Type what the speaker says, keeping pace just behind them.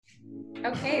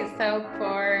Okay, so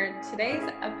for today's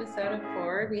episode of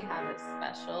Forward, we have a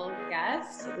special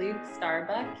guest, Luke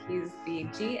Starbuck. He's the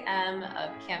GM of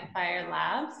Campfire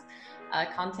Labs, a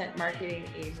content marketing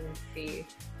agency.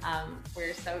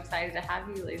 We're so excited to have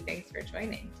you, Luke. Thanks for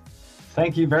joining.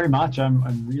 Thank you very much.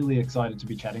 I'm really excited to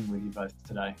be chatting with you both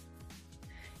today.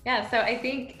 Yeah, so I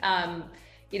think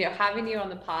having you on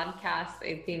the podcast,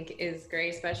 I think is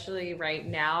great, especially right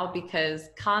now because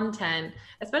content,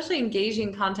 especially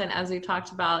engaging content, as we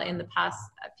talked about in the past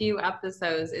few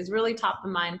episodes, is really top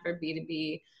of mind for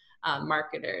B2B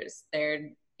marketers.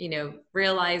 They're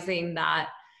realizing that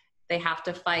they have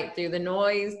to fight through the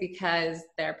noise because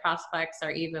their prospects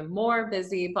are even more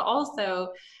busy, but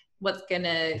also what's going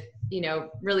to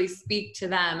really speak to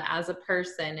them as a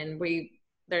person. And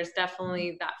there's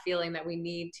definitely that feeling that we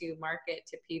need to market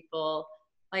to people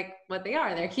like what they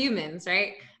are. They're humans,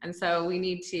 right? And so we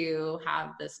need to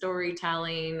have the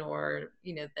storytelling or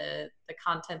the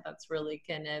content that's really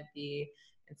going to be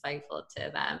insightful to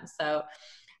them. So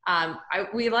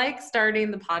we like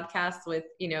starting the podcast with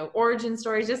origin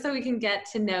stories, just so we can get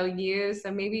to know you.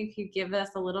 So maybe if you give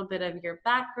us a little bit of your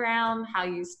background, how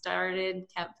you started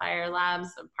Campfire Labs,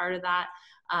 a part of that,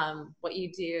 what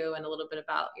you do, and a little bit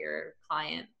about your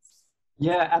clients.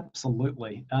 Yeah,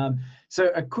 absolutely. So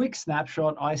a quick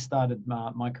snapshot, I started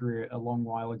my career a long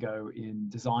while ago in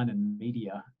design and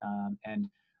media, and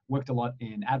worked a lot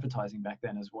in advertising back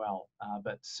then as well.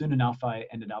 But soon enough, I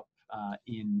ended up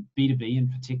in B2B in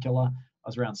particular. I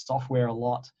was around software a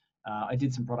lot. I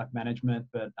did some product management,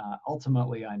 but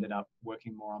ultimately I ended up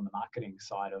working more on the marketing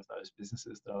side of those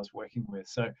businesses that I was working with.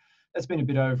 So that's been a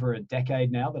bit over a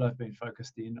decade now that I've been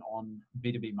focused in on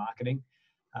B2B marketing.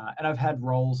 And I've had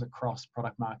roles across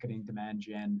product marketing, demand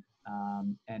gen,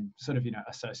 and sort of,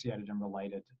 associated and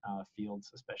related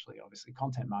fields, especially obviously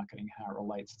content marketing, how it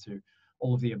relates to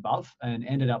all of the above, and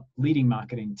ended up leading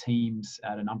marketing teams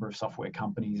at a number of software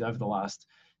companies over the last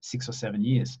 6 or 7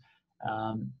 years.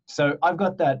 So I've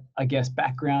got that, I guess,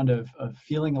 background of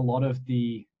feeling a lot of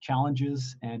the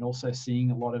challenges and also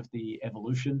seeing a lot of the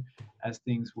evolution as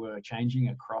things were changing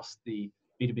across the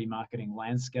B2B marketing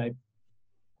landscape,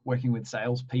 working with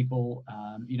salespeople,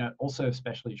 also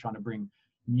especially trying to bring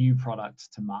new products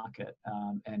to market.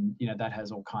 And, that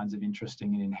has all kinds of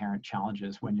interesting and inherent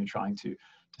challenges when you're trying to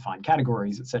define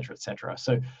categories, et cetera, et cetera.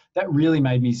 So that really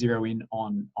made me zero in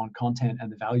on content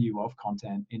and the value of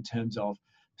content in terms of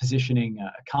positioning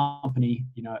a company,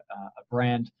 a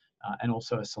brand, and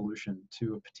also a solution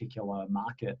to a particular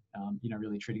market,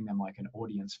 really treating them like an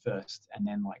audience first and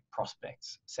then like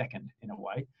prospects second in a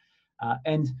way.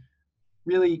 And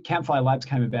really, Campfire Labs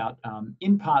came about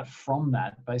in part from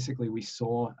that. Basically, we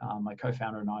saw my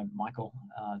co-founder and I, Michael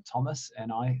Thomas,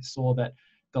 and I saw that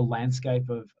the landscape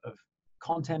of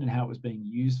content and how it was being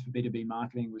used for B2B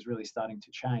marketing was really starting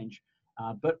to change.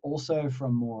 But also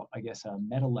from more, I guess, a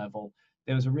meta level,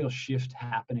 there was a real shift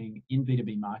happening in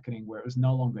B2B marketing where it was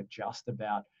no longer just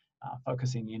about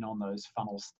focusing in on those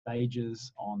funnel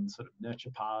stages, on sort of nurture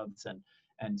paths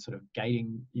and sort of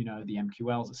gating, the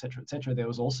MQLs, et cetera, et cetera. There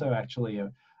was also actually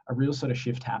a real sort of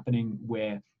shift happening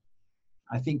where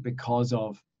I think because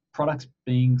of products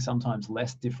being sometimes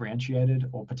less differentiated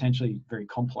or potentially very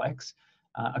complex,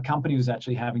 a company was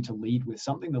actually having to lead with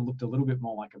something that looked a little bit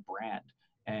more like a brand.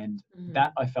 And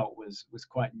that I felt was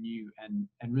quite new and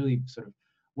really sort of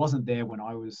wasn't there when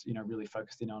I was, really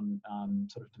focused in on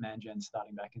sort of demand gen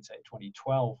starting back in, say,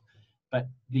 2012. But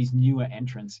these newer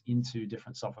entrants into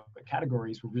different software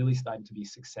categories were really starting to be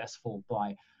successful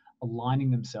by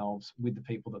aligning themselves with the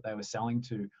people that they were selling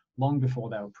to long before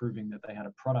they were proving that they had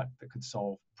a product that could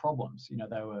solve problems.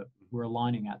 They were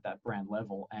aligning at that brand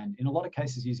level, and in a lot of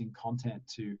cases using content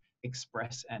to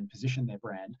express and position their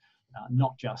brand,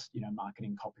 not just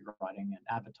marketing, copywriting, and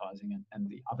advertising, and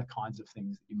the other kinds of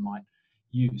things that you might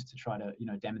use to try to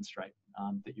demonstrate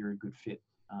that you're a good fit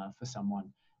for someone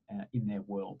in their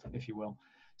world, if you will.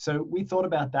 So we thought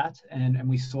about that, and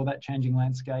we saw that changing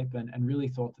landscape, and really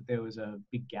thought that there was a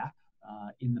big gap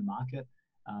in the market.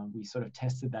 We sort of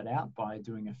tested that out by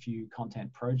doing a few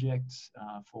content projects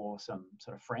for some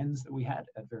sort of friends that we had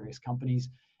at various companies,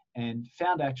 and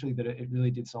found actually that it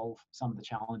really did solve some of the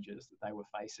challenges that they were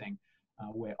facing,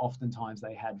 where oftentimes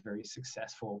they had very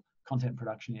successful content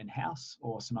production in-house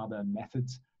or some other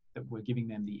methods that were giving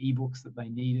them the ebooks that they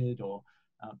needed, or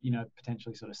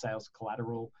potentially sort of sales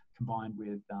collateral combined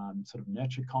with sort of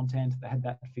nurture content. They had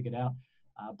that figured out,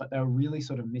 but they were really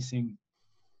sort of missing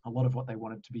a lot of what they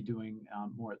wanted to be doing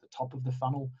more at the top of the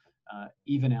funnel,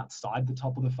 even outside the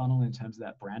top of the funnel in terms of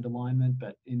that brand alignment,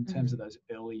 but in terms of those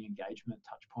early engagement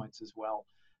touch points as well.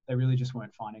 they really just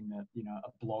weren't finding that,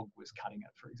 a blog was cutting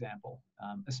it, for example,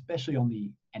 especially on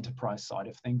the enterprise side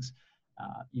of things.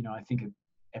 I think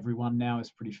everyone now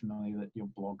is pretty familiar that your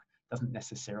blog doesn't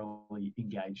necessarily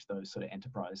engage those sort of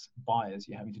enterprise buyers.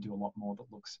 You're having to do a lot more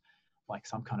that looks like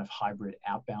some kind of hybrid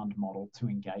outbound model to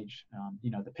engage,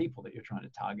 the people that you're trying to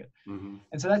target. Mm-hmm.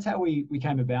 And so that's how we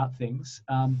came about things.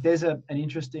 There's an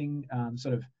interesting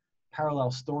sort of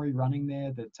parallel story running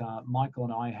there that Michael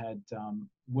and I had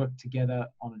worked together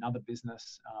on another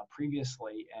business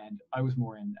previously, and I was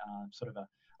more in sort of a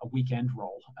weekend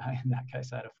role. In that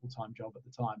case, I had a full-time job at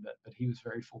the time, but he was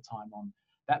very full-time on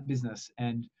that business.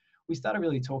 And we started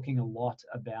really talking a lot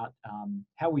about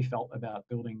how we felt about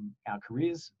building our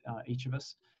careers, each of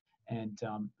us, and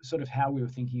sort of how we were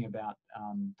thinking about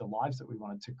the lives that we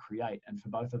wanted to create. And for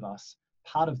both of us,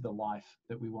 part of the life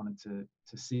that we wanted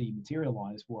to see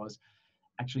materialize was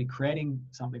actually creating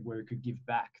something where we could give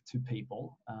back to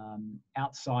people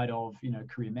outside of,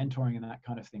 career mentoring and that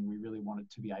kind of thing. We really wanted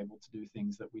to be able to do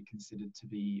things that we considered to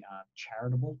be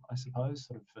charitable, I suppose,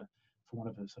 sort of for want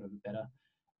of a sort of a better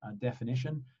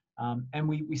definition. And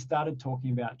we started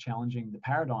talking about challenging the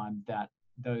paradigm that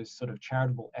those sort of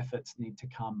charitable efforts need to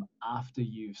come after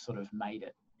you've sort of made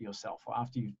it yourself, or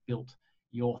after you've built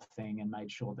your thing and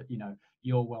made sure that,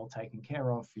 you're well taken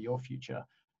care of for your future.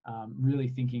 Really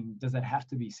thinking, does that have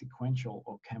to be sequential,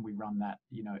 or can we run that,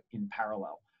 in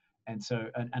parallel? And so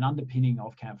an underpinning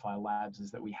of Campfire Labs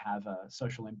is that we have a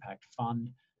social impact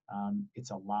fund.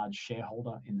 It's a large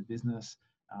shareholder in the business,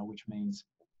 which means,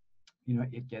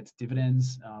 it gets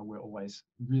dividends. We're always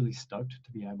really stoked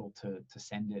to be able to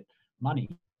send it money.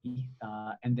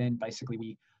 And then basically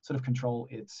we sort of control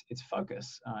its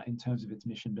focus in terms of its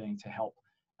mission being to help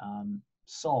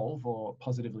solve or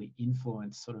positively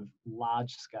influence sort of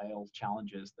large scale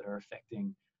challenges that are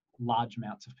affecting large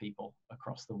amounts of people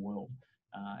across the world.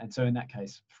 And so in that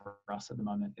case, for us at the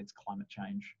moment, it's climate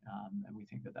change. And we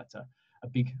think that that's a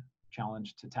big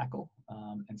challenge to tackle.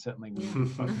 And certainly we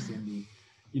focus in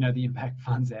the impact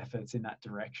fund's efforts in that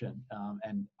direction.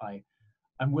 And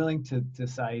I'm willing to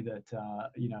say that,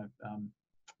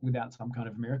 without some kind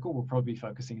of miracle, we'll probably be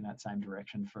focusing in that same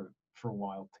direction for a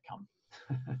while to come.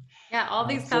 Yeah, all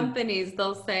these companies,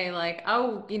 they'll say like,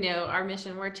 oh, our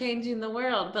mission, we're changing the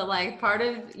world. But like part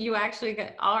of you actually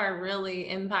are really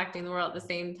impacting the world at the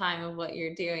same time of what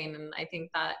you're doing. And I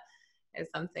think that is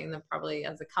something that probably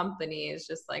as a company is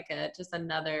just like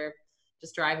another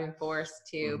driving force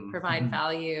to provide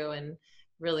value, and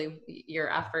really your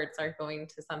efforts are going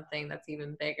to something that's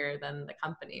even bigger than the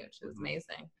company, which is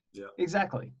amazing. Yeah,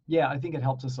 exactly. Yeah, I think it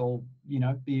helps us all,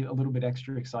 be a little bit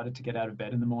extra excited to get out of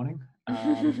bed in the morning.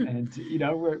 And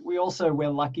we're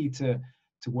lucky to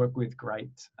work with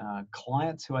great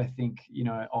clients who I think,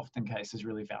 often cases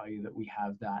really value that we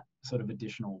have that sort of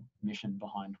additional mission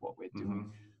behind what we're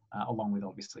doing, along with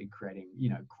obviously creating,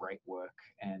 great work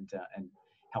and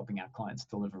helping our clients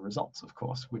deliver results, of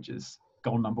course, which is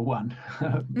goal number one.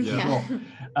 Yeah.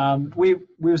 We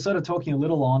were sort of talking a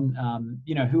little on,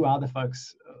 who are the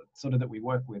folks sort of that we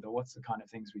work with, or what's the kind of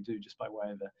things we do, just by way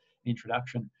of an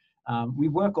introduction. We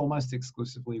work almost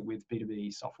exclusively with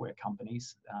B2B software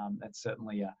companies. That's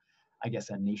certainly a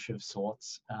niche of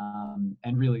sorts,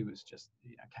 and really was just,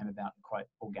 came about quite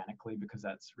organically because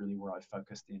that's really where I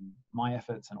focused in my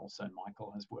efforts, and also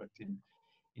Michael has worked in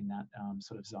that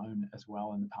sort of zone as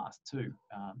well in the past too.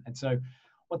 And so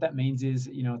what that means is,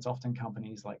 it's often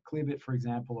companies like Clearbit, for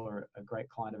example, or a great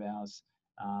client of ours,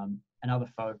 and other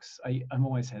folks. I'm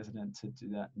always hesitant to do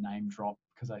that name drop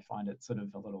because I find it sort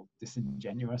of a little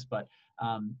disingenuous, but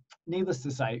needless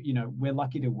to say, we're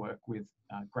lucky to work with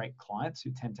great clients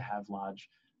who tend to have large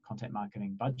content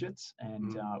marketing budgets,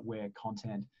 and where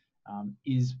content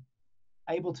is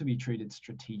able to be treated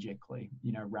strategically,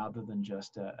 rather than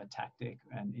just a tactic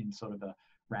and in sort of a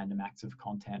random acts of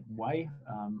content way.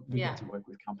 We get to work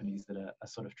with companies that are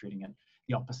sort of treating it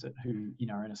the opposite, who,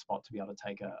 are in a spot to be able to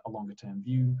take a longer term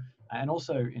view, and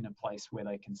also in a place where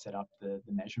they can set up the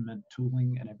measurement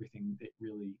tooling and everything that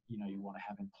really, you want to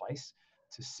have in place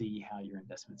to see how your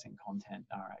investments in content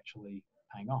are actually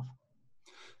paying off.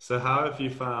 So how have you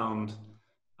found,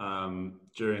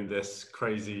 during this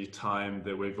crazy time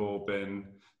that we've all been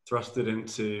thrusted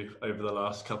into over the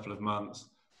last couple of months,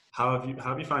 how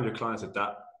have you found your clients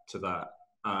adapt to that?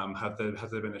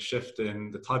 Has there been a shift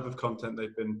in the type of content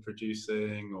they've been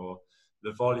producing, or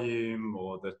the volume,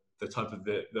 or the type of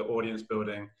the audience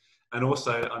building? And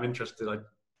also, I'm interested,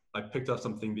 I picked up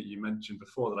something that you mentioned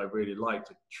before that I really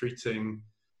liked, treating,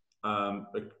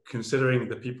 considering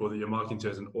the people that you're marketing to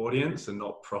as an audience and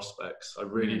not prospects. I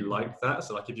really liked that.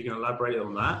 So if you can elaborate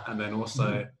on that, and then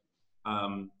also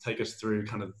take us through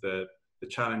kind of the the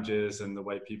challenges and the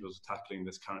way people are tackling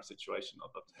this current situation.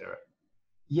 I'd love to hear it.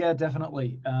 Yeah,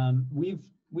 definitely.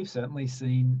 We've certainly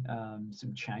seen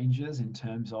some changes in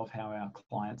terms of how our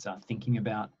clients are thinking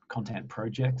about content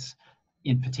projects.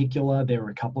 In particular, there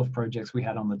were a couple of projects we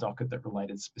had on the docket that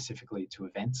related specifically to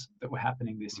events that were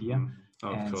happening this year.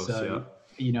 Of And course, so,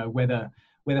 yeah.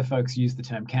 Whether folks use the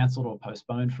term cancelled or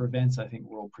postponed for events, I think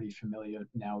we're all pretty familiar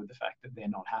now with the fact that they're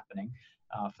not happening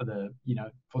for the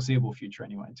foreseeable future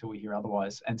anyway, until we hear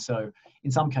otherwise. And so,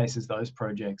 in some cases, those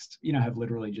projects have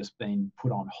literally just been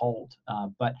put on hold.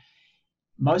 But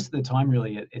most of the time,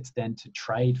 really, it's then to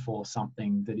trade for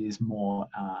something that is more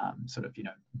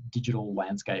digital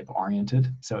landscape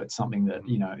oriented. So it's something that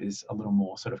is a little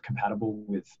more sort of compatible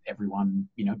with everyone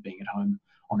being at home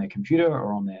on their computer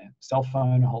or on their cell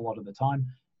phone a whole lot of the time,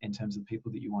 in terms of people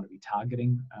that you want to be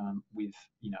targeting with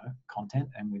content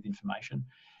and with information.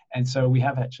 And so we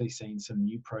have actually seen some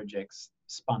new projects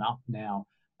spun up now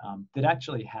that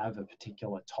actually have a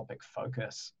particular topic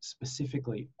focus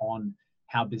specifically on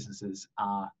how businesses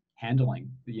are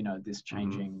handling this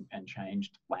changing and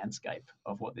changed landscape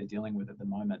of what they're dealing with at the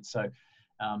moment. So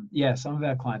some of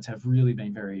our clients have really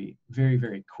been very, very,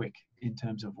 very quick in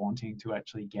terms of wanting to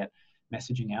actually get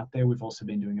messaging out there. We've also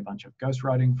been doing a bunch of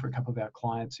ghostwriting for a couple of our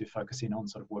clients who focus in on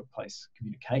sort of workplace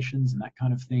communications and that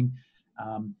kind of thing.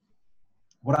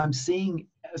 What I'm seeing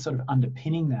sort of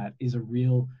underpinning that is a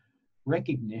real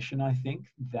recognition, I think,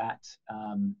 that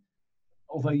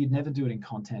although you'd never do it in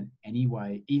content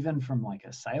anyway, even from like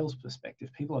a sales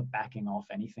perspective, people are backing off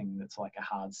anything that's like a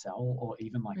hard sell or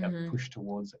even like a push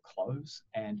towards a close,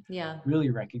 and really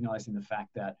recognizing the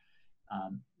fact that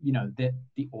that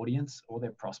the audience or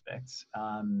their prospects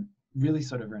really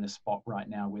sort of are in a spot right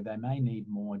now where they may need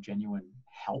more genuine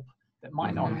help that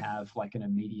might not have like an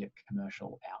immediate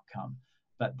commercial outcome,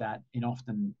 but that in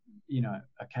often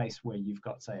a case where you've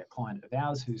got, say, a client of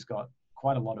ours who's got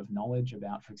quite a lot of knowledge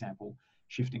about, for example,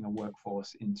 shifting a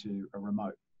workforce into a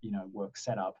remote work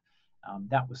setup.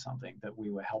 That was something that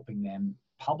we were helping them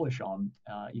publish on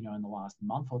in the last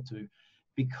month or two,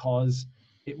 because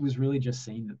it was really just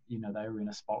seen that they were in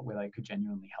a spot where they could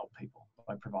genuinely help people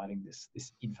by providing this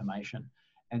information.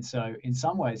 And so in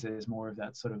some ways there's more of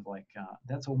that sort of like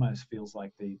that's almost feels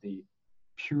like the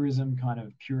purism kind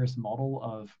of purist model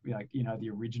of the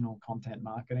original content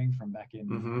marketing from back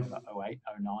in 08,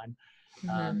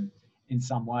 09 in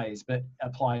some ways, but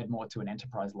applied more to an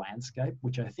enterprise landscape,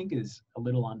 which I think is a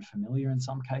little unfamiliar in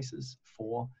some cases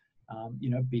for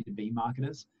B2B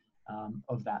marketers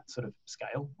of that sort of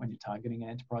scale when you're targeting an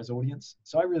enterprise audience.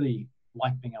 So I really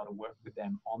like being able to work with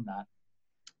them on that,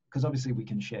 because obviously we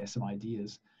can share some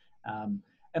ideas.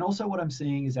 And also what I'm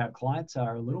seeing is our clients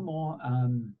are a little more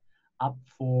up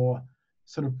for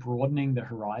sort of broadening the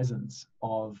horizons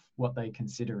of what they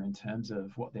consider in terms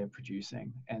of what they're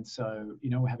producing. And so,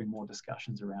 we're having more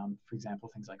discussions around, for example,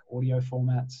 things like audio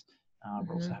formats.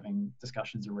 We're also having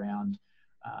discussions around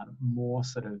more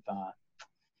sort of,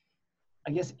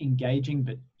 engaging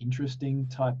but interesting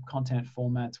type content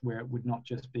formats where it would not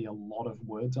just be a lot of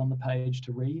words on the page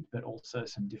to read, but also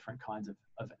some different kinds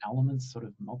of elements, sort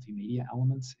of multimedia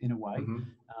elements in a way,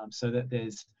 so that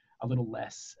there's a little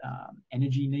less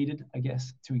energy needed, I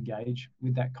guess, to engage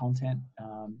with that content,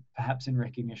 perhaps in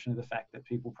recognition of the fact that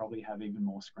people probably have even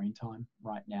more screen time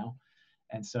right now.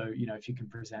 And so, if you can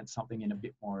present something in a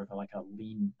bit more of a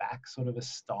lean back sort of a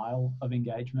style of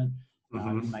engagement,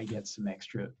 you may get some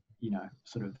extra,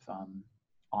 sort of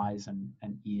eyes and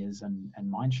ears and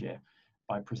mind share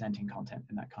by presenting content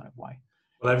in that kind of way.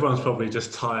 Well, everyone's probably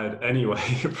just tired anyway,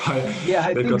 right?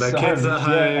 Yeah, they've got their kids at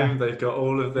home. They've got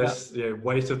all of this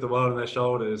weight of the world on their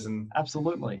shoulders, and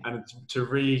absolutely. And to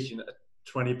read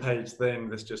a 20-page thing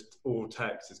that's just all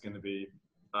text is going to be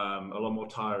a lot more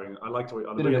tiring. I like the way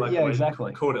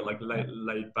you called it, like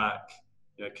laid back,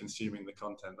 consuming the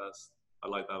content. I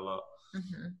like that a lot.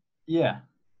 Yeah.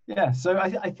 So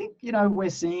I think we're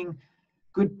seeing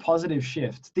good positive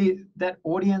shifts. That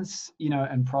audience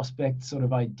and prospect sort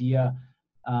of idea.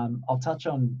 I'll touch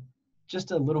on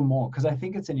just a little more, because I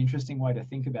think it's an interesting way to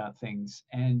think about things.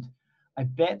 And I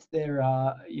bet there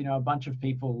are, a bunch of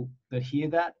people that hear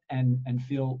that and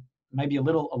feel maybe a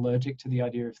little allergic to the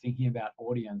idea of thinking about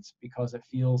audience, because it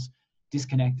feels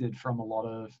disconnected from a lot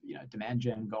of, demand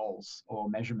gen goals or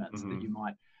measurements that you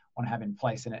might want to have in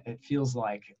place. And it feels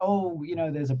like,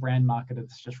 there's a brand marketer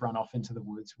that's just run off into the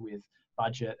woods with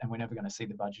budget, and we're never going to see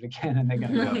the budget again, and they're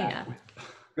going to go back with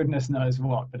goodness knows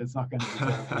what, but it's not going to be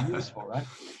terribly useful, right?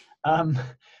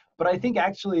 But I think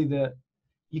actually that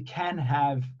you can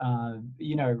have,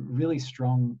 really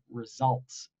strong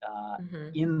results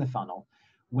in the funnel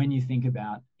when you think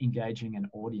about engaging an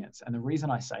audience. And the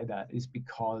reason I say that is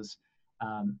because,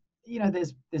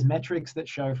 there's metrics that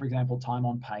show, for example, time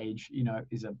on page,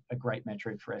 is a great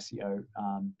metric for SEO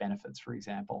benefits, for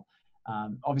example.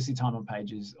 Obviously, time on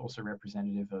page is also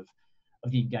representative of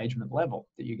the engagement level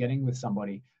that you're getting with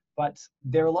somebody. But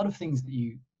there are a lot of things that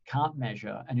you can't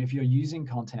measure. And if you're using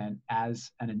content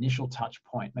as an initial touch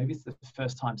point, maybe it's the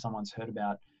first time someone's heard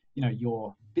about,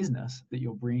 your business that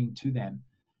you're bringing to them.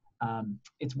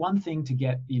 It's one thing to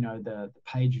get, the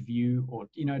page view, or,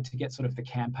 to get sort of the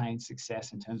campaign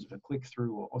success in terms of a click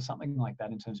through or something like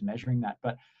that in terms of measuring that.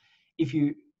 But if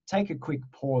you take a quick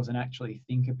pause and actually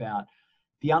think about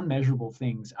the unmeasurable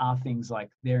things, are things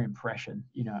like their impression,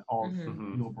 of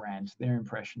your brand, their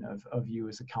impression of you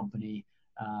as a company,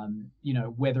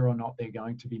 whether or not they're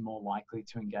going to be more likely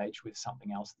to engage with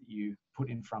something else that you put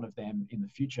in front of them in the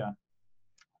future.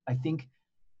 I think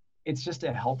it's just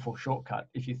a helpful shortcut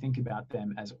if you think about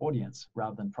them as audience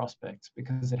rather than prospects,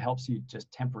 because it helps you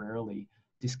just temporarily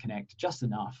disconnect just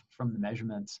enough from the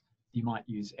measurements you might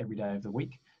use every day of the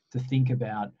week to think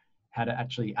about how to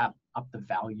actually up the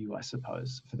value, I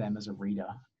suppose, for them as a reader.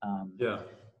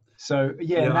 So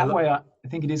in that way, I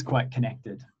think it is quite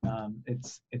connected.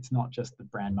 It's not just the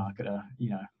brand marketer,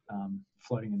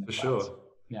 floating in the clouds. Sure.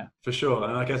 Yeah, for sure.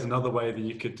 And I guess another way that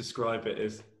you could describe it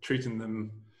is treating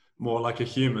them more like a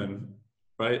human,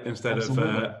 right? Instead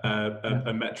Absolutely. of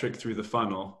a metric through the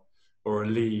funnel, or a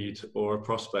lead, or a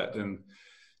prospect. And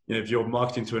if you're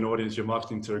marketing to an audience, you're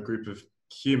marketing to a group of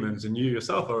humans, and you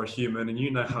yourself are a human, and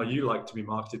you know how you like to be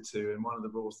marketed to. And one of the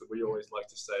rules that we always like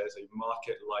to say is a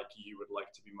market like you would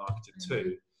like to be marketed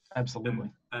to.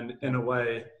 Absolutely. And in a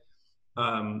way,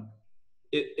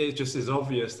 it just is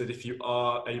obvious that if you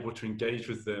are able to engage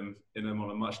with them on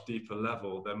a much deeper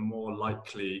level, they're more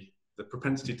likely, the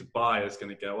propensity to buy is going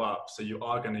to go up. So you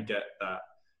are going to get that,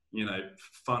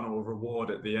 funnel reward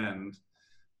at the end.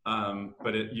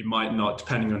 But you might not,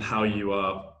 depending on how you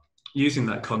are using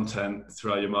that content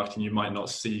throughout your marketing, you might not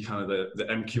see kind of the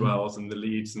MQLs and the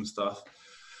leads and stuff.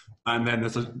 And then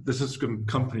there's some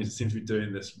companies that seem to be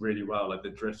doing this really well, like the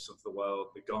Drifts of the world,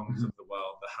 the Gongs of the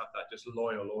world, that have that just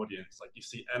loyal audience. Like, you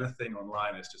see anything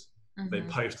online, it's just, they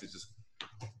post it, just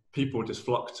people just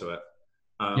flock to it.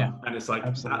 And it's like,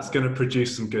 absolutely, that's going to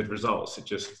produce some good results. It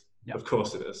just, of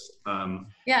course it is.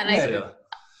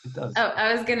 It does. Oh,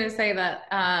 I was going to say that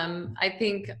I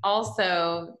think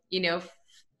also,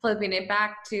 flipping it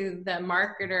back to the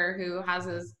marketer who has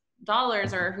his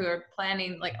dollars, or who are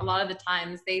planning, like, a lot of the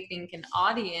times they think an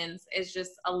audience is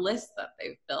just a list that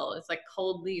they've built. It's like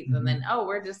cold leads. And then,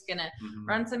 we're just going to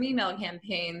run some email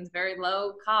campaigns, very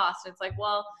low cost. It's like,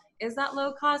 well, is that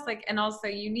low cost? Like, and also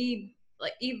you need,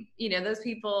 like, those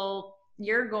people,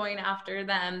 you're going after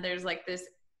them. There's like this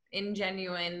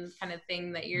ingenuine kind of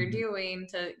thing that you're doing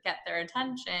to get their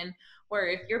attention, where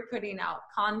if you're putting out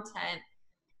content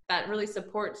that really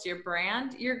supports your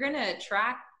brand, you're going to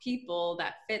attract people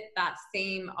that fit that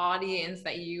same audience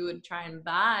that you would try and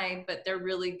buy, but they're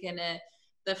really gonna,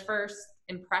 the first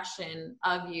impression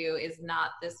of you is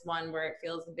not this one where it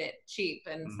feels a bit cheap.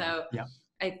 And so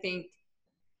I think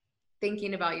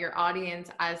thinking about your audience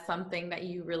as something that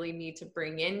you really need to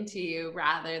bring into you,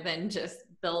 rather than just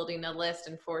building a list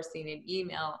and forcing an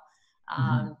email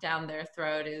down their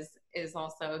throat, is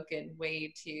also a good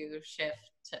way to shift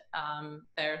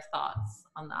their thoughts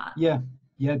on that.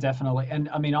 Yeah, definitely. And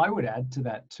I mean, I would add to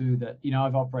that too, that,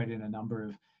 I've operated in a number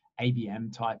of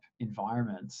ABM type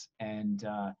environments, and,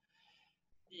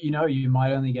 you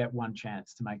might only get one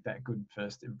chance to make that good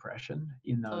first impression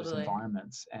in those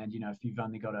environments. And, if you've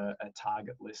only got a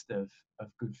target list of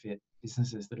good fit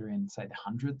businesses that are in, say, the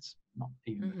hundreds, not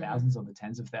even the thousands or the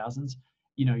tens of thousands,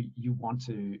 you want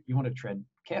to tread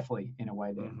carefully in a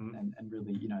way there, and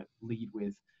really, lead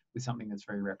with something that's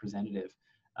very representative.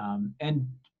 And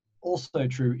also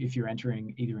true if you're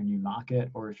entering either a new market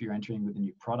or if you're entering with a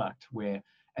new product,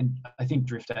 and I think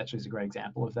Drift actually is a great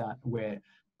example of that, where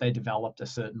they developed a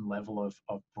certain level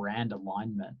of brand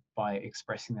alignment by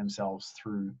expressing themselves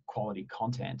through quality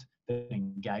content that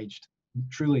engaged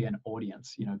truly an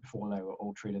audience, before they were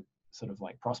all treated sort of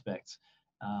like prospects.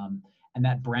 And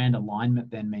that brand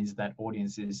alignment then means that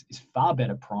audience is far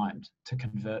better primed to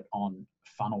convert on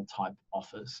funnel type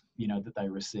offers, that they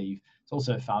receive. It's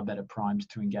also far better primed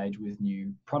to engage with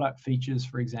new product features,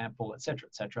 for example, et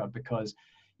cetera, because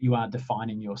you are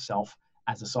defining yourself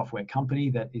as a software company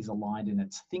that is aligned in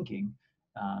its thinking,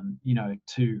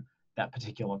 to that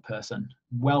particular person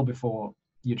well before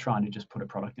you're trying to just put a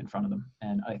product in front of them.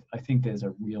 And I think there's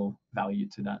a real value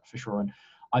to that for sure. And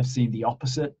I've seen the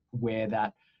opposite, where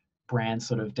that brand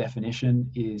sort of definition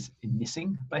is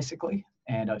missing, basically.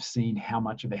 and I've seen how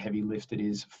much of a heavy lift it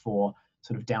is for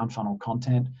sort of down funnel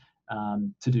content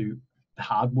to do the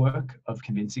hard work of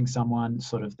convincing someone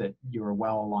sort of that you're a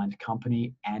well-aligned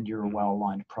company and you're a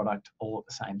well-aligned product all at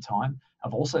the same time.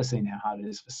 I've also seen how hard it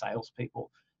is for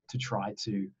salespeople to try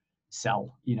to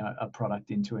sell, a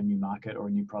product into a new market or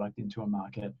a new product into a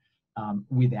market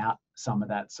without some of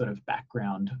that sort of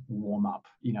background warm up,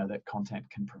 that content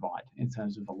can provide in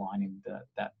terms of aligning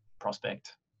that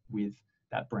prospect with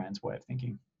that brand's way of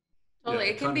thinking. Totally.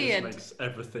 Yeah, it can be makes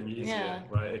everything easier, yeah.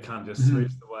 right? It kind of just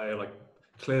smooths the way, like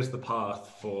clears the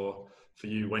path for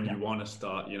you when you want to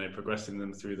start, progressing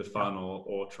them through the funnel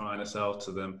or trying to sell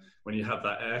to them. When you have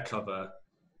that air cover,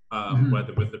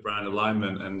 whether with the brand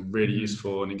alignment and really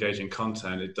useful and engaging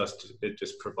content, it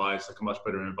just provides like a much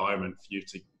better environment for you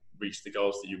to reach the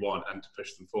goals that you want and to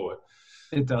push them forward.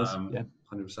 It does,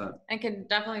 100%. It can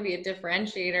definitely be a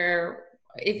differentiator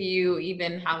if you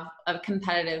even have a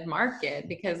competitive market,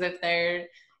 because if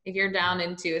you're down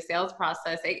into a sales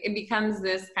process, it becomes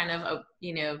this kind of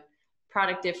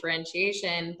product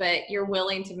differentiation, but you're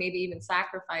willing to maybe even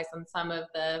sacrifice on some of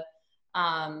the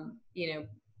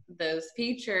those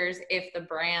features if the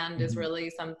brand is really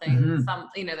something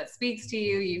that speaks to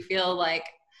you. You feel like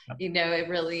it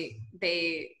really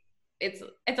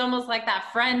it's almost like that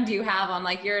friend you have on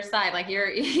like your side, like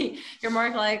you're more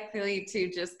likely to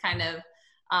just kind of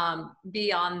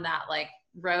be on that like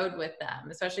road with them,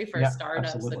 especially for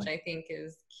startups, absolutely. Which I think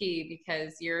is key,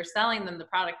 because you're selling them the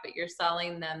product, but you're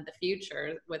selling them the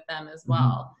future with them as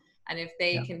well. And if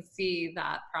they can see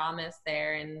that promise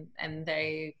there and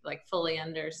they like fully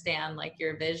understand like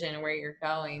your vision and where you're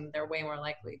going, they're way more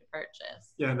likely to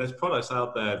purchase. Yeah, and there's products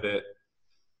out there that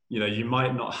you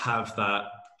might not have that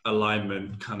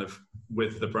alignment kind of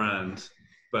with the brand,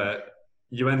 but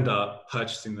you end up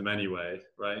purchasing them anyway,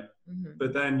 right?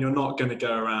 But then you're not going to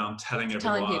go around telling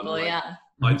people,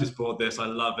 I just bought this, I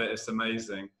love it, it's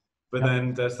amazing. But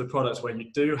then there's the products where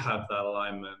you do have that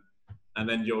alignment, and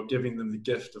then you're giving them the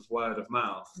gift of word of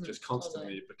mouth just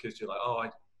constantly, because you're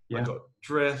like, I got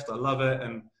Drift, I love it.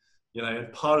 And,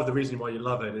 and part of the reason why you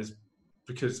love it is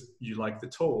because you like the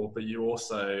tool, but you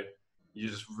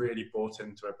just really bought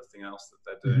into everything else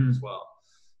that they're doing as well.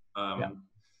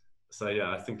 So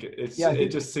I think it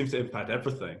just seems to impact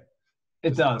everything.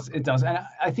 It does. And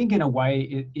I think in a way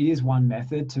it is one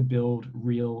method to build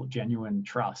real, genuine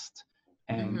trust.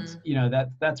 And,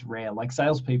 that's rare. Like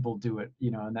salespeople do it,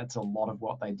 and that's a lot of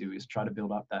what they do is try to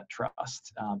build up that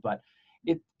trust. But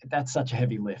that's such a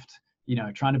heavy lift.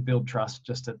 Trying to build trust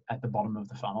just at the bottom of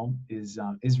the funnel is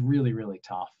really, really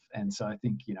tough. And so I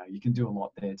think, you can do a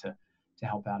lot there to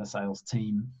help out a sales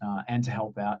team and to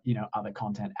help out, other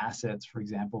content assets, for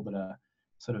example, that are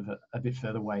sort of a bit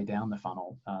further way down the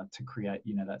funnel to create,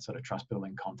 that sort of trust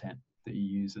building content that you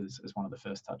use as one of the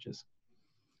first touches.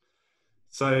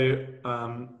 So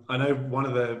I know one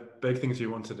of the big things you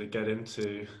wanted to get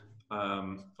into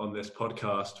on this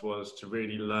podcast was to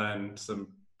really learn some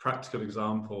practical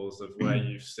examples of where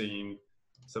you've seen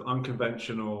some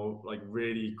unconventional, like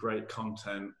really great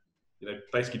content,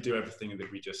 basically do everything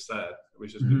that we just said, we've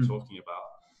just been talking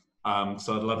about.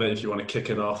 So I'd love it if you want to kick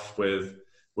it off with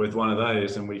one of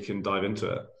those and we can dive into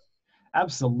it.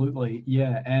 Absolutely.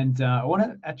 Yeah. And I want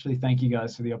to actually thank you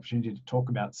guys for the opportunity to talk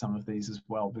about some of these as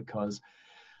well, because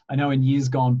I know in years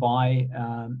gone by,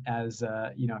 as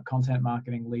a content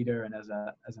marketing leader and as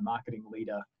a marketing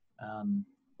leader,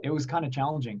 it was kind of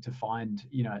challenging to find,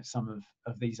 some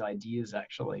of these ideas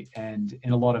actually. And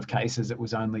in a lot of cases, it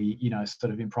was only,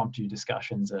 sort of impromptu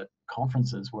discussions at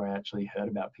conferences where I actually heard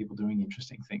about people doing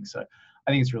interesting things. So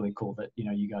I think it's really cool that,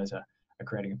 you guys are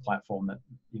creating a platform that,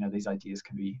 these ideas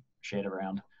can be shared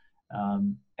around.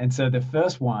 And so the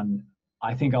first one,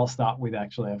 I think I'll start with,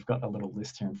 actually, I've got a little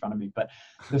list here in front of me, but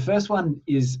the first one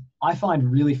is I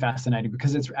find really fascinating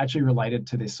because it's actually related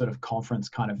to this sort of conference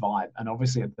kind of vibe. And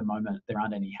obviously at the moment, there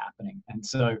aren't any happening. And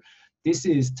so this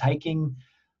is taking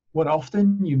what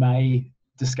often you may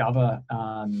discover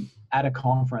at a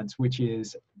conference, which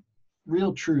is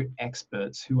real true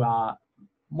experts who are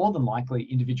more than likely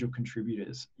individual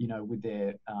contributors, with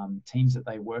their teams that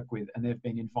they work with. And they've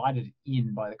been invited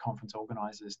in by the conference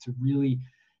organizers to really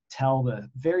tell the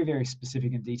very, very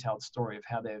specific and detailed story of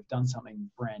how they've done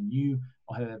something brand new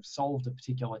or how they've solved a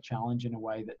particular challenge in a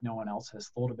way that no one else has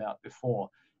thought about before.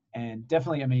 And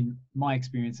definitely, I mean, my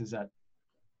experiences at,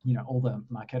 all the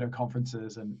Marketo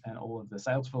conferences and all of the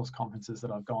Salesforce conferences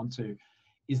that I've gone to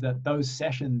is that those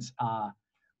sessions are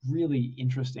really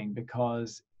interesting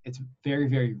because it's very,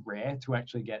 very rare to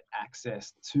actually get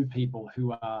access to people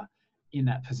who are in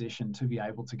that position to be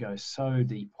able to go so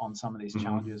deep on some of these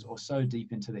challenges or so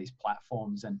deep into these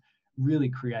platforms and really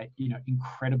create,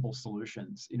 incredible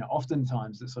solutions.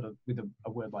 Oftentimes it's sort of with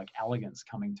a word like elegance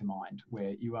coming to mind,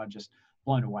 where you are just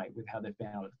blown away with how they've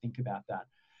been able to think about that.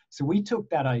 So we took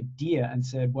that idea and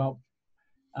said, well,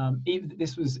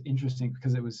 this was interesting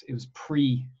because it was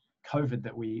pre-COVID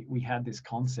that we had this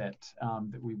concept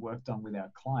that we worked on with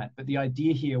our client. But the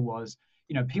idea here was,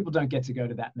 people don't get to go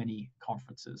to that many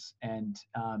conferences, and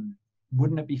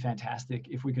wouldn't it be fantastic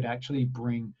if we could actually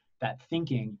bring that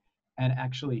thinking and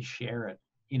actually share it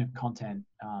in a content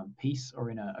piece or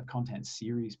in a content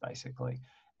series, basically.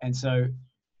 And so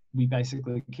we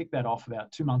basically kicked that off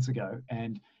about 2 months ago,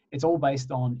 and it's all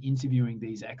based on interviewing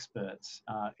these experts.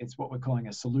 It's what we're calling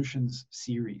a solutions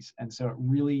series. And so it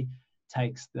really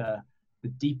takes the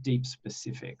deep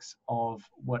specifics of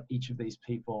what each of these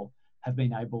people have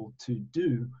been able to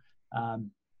do.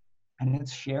 And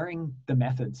it's sharing the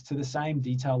methods to the same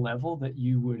detail level that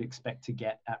you would expect to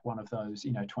get at one of those,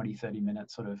 20,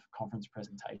 30-minute sort of conference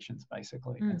presentations,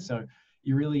 basically. And so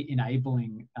you're really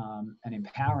enabling and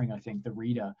empowering, I think, the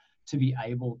reader to be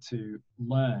able to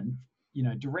learn,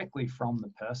 directly from the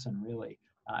person, really.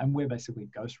 And we're basically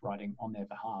ghostwriting on their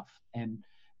behalf, and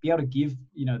be able to give,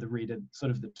 the reader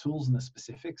sort of the tools and the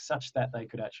specifics such that they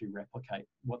could actually replicate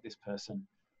what this person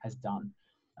has done.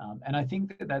 And I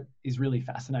think that is really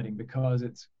fascinating because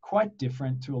it's quite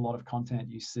different to a lot of content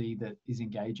you see that is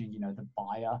engaging, the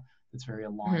buyer, that's very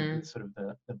aligned with sort of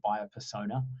the buyer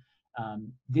persona.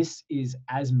 This is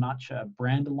as much a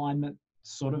brand alignment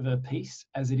sort of a piece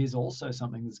as it is also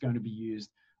something that's going to be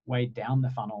used way down the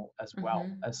funnel as well,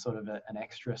 as sort of an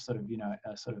extra sort of,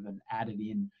 a sort of an added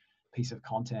in piece of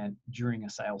content during a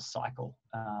sales cycle,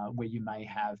 where you may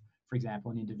have, for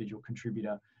example, an individual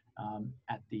contributor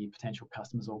at the potential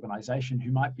customer's organization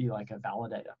who might be like a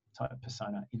validator type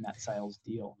persona in that sales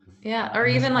deal. Yeah. Or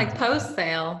even like post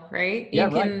sale, right? Yeah,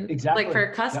 you can, right. Exactly. like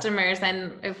for customers,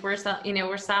 and if we're,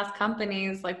 we're SaaS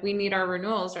companies, like we need our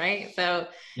renewals, right? So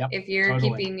if you're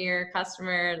keeping your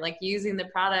customer like using the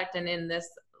product and in this,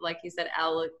 like you said,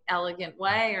 elegant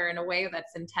way, or in a way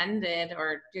that's intended,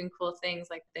 or doing cool things,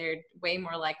 like they're way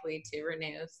more likely to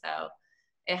renew. So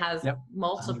it has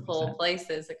multiple 100%.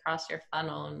 places across your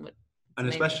funnel. And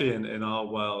especially in our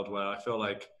world, where I feel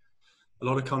like a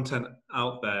lot of content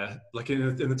out there, like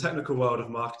in the technical world of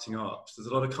marketing ops, there's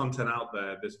a lot of content out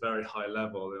there that's very high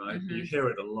level, and you hear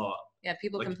it a lot. Yeah,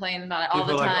 people complain about it all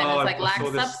the time. It's like lack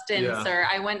substance, or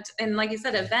I went, and like you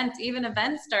said, events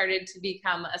started to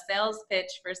become a sales pitch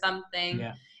for something.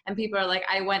 Yeah. And people are like,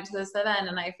 I went to this event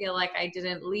and I feel like I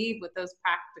didn't leave with those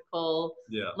practical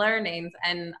learnings.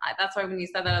 And that's why when you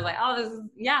said that, I was like, oh,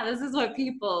 this is what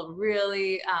people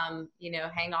really,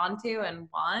 hang on to and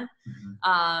want.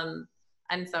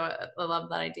 And so I love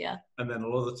that idea. And then a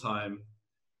lot of the time,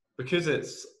 because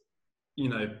it's,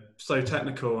 so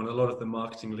technical, and a lot of the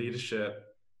marketing leadership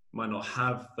might not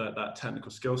have that technical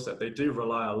skill set, they do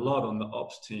rely a lot on the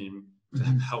ops team to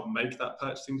help make that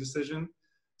purchasing decision.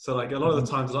 So like a lot of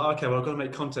the times, like, okay, well, I've got to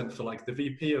make content for like the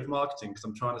VP of marketing because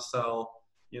I'm trying to sell,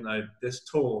 this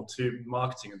tool to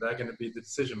marketing, and they're going to be the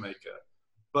decision maker.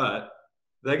 But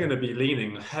they're going to be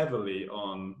leaning heavily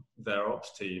on their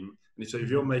ops team. And so if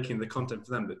you're making the content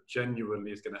for them that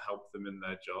genuinely is going to help them in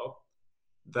their job,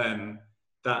 then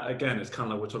that, again, is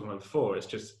kind of like we were talking about before. It's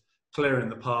just clearing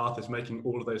the path. It's making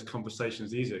all of those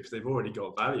conversations easier because they've already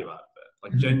got value out of it,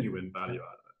 like genuine value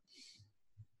out of it.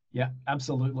 Yeah,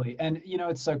 absolutely. And,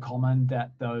 it's so common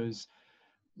that those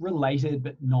related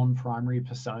but non-primary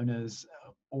personas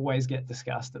always get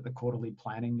discussed at the quarterly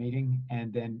planning meeting.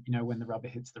 And then, when the rubber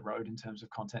hits the road in terms of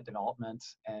content development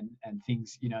and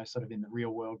things, sort of in the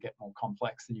real world get more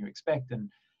complex than you expect. And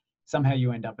somehow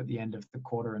you end up at the end of the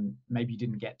quarter and maybe you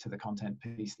didn't get to the content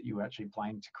piece that you were actually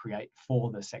planning to create for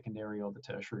the secondary or the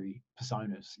tertiary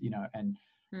personas, and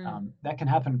that can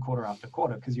happen quarter after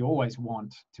quarter because you always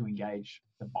want to engage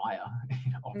the buyer,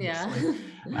 obviously.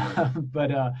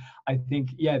 But I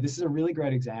think, this is a really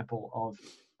great example of,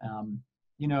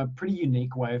 a pretty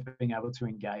unique way of being able to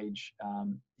engage,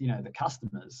 the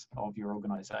customers of your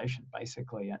organization,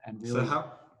 basically, and really.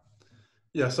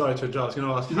 So sorry to interrupt. I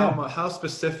was going to ask how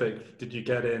specific did you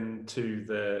get into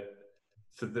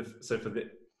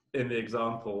in the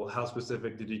example? How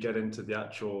specific did you get into the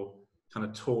actual kind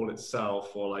of tool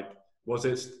itself, or like was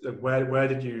it where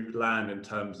did you land in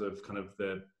terms of kind of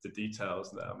the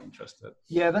details there? I'm interested.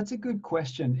 Yeah, that's a good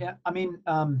question. Yeah, I mean,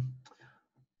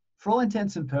 for all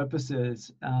intents and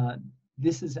purposes,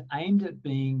 this is aimed at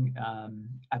being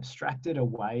abstracted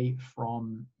away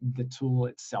from the tool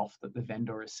itself that the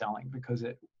vendor is selling, because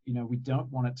we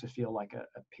don't want it to feel like a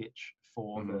pitch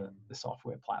for the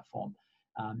software platform.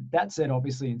 That said,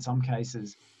 obviously, in some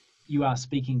cases, you are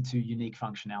speaking to unique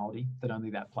functionality that only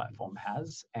that platform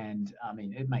has. And I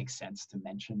mean, it makes sense to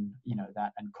mention,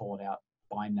 that and call it out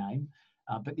by name.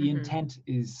 But the intent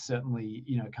is certainly,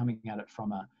 coming at it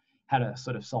from how to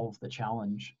sort of solve the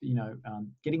challenge,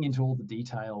 getting into all the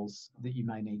details that you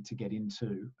may need to get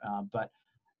into, but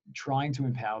trying to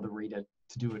empower the reader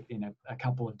to do it in a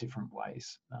couple of different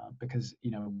ways, because,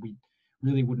 we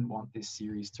really wouldn't want this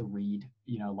series to read,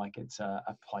 like it's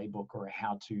a playbook or a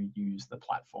how to use the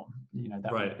platform.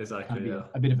 That right, would exactly, kind of be yeah.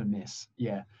 a bit of a miss.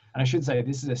 Yeah. And I should say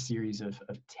this is a series of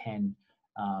 10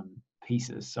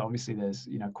 pieces. So obviously there's,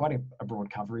 quite a broad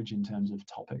coverage in terms of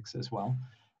topics as well.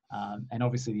 And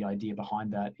obviously the idea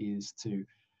behind that is to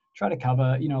try to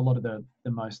cover, a lot of the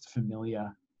most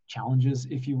familiar challenges,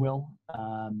 if you will.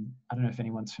 I don't know if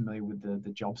anyone's familiar with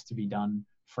the jobs to be done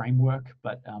framework,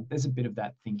 but there's a bit of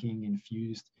that thinking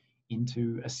infused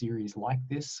into a series like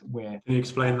this where... Can you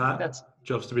explain that? That's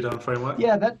jobs to be done framework?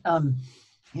 Yeah, that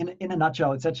in a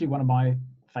nutshell, it's actually one of my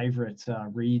favorite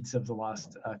reads of the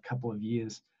last couple of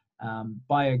years,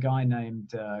 by a guy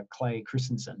named Clay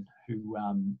Christensen, who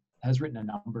has written a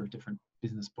number of different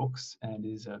business books and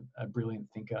is a brilliant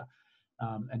thinker.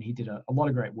 And he did a lot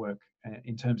of great work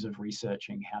in terms of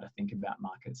researching how to think about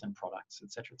markets and products,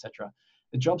 et cetera, et cetera.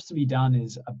 The jobs to be done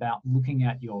is about looking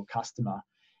at your customer,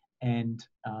 and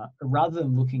rather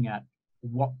than looking at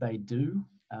what they do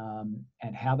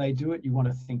and how they do it, you want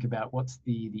to think about what's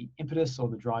the impetus or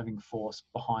the driving force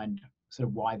behind sort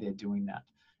of why they're doing that.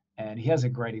 And he has a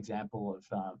great example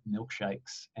of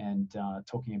milkshakes, and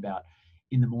talking about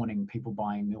in the morning people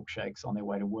buying milkshakes on their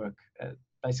way to work,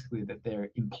 basically that they're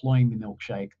employing the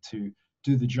milkshake to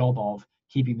do the job of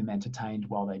keeping them entertained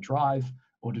while they drive,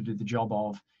 or to do the job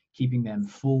of keeping them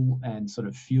full and sort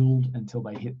of fueled until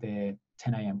they hit their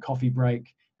 10 a.m. coffee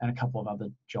break, and a couple of other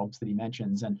jobs that he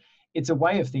mentions. And it's a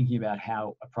way of thinking about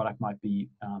how a product might be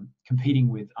competing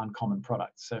with uncommon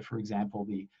products. So for example,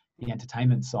 the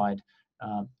entertainment side,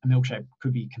 a milkshake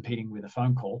could be competing with a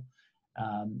phone call,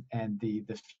 and the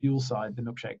fuel side, the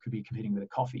milkshake could be competing with a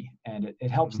coffee. And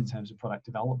it helps in terms of product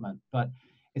development, but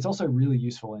it's also really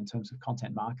useful in terms of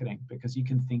content marketing, because you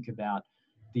can think about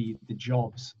the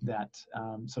jobs that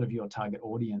sort of your target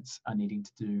audience are needing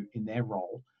to do in their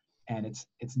role. And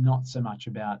it's not so much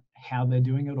about how they're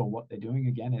doing it or what they're doing.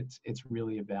 Again, it's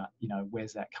really about,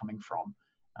 where's that coming from,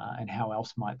 and how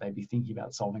else might they be thinking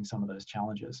about solving some of those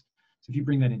challenges. So if you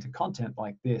bring that into content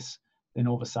like this, then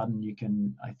all of a sudden you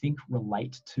can, I think,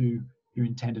 relate to your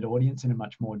intended audience in a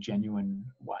much more genuine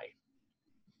way.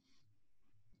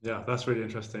 Yeah, that's really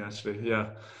interesting, actually. Yeah.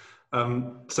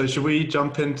 So should we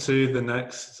jump into the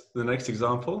next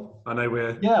example? I know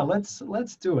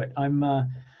let's do it. I'm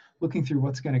looking through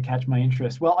what's going to catch my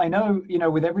interest. Well, I know,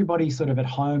 with everybody sort of at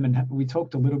home, and we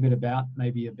talked a little bit about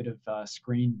maybe a bit of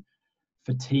screen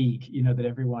fatigue, that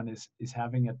everyone is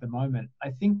having at the moment. I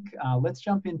think let's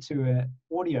jump into an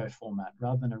audio format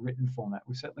rather than a written format.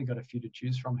 We've certainly got a few to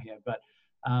choose from here, but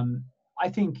I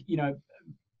think,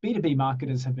 B2B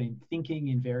marketers have been thinking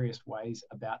in various ways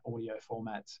about audio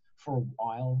formats for a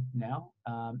while now.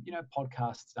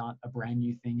 Podcasts aren't a brand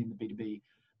new thing in the B2B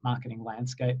marketing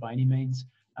landscape by any means.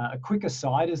 A quick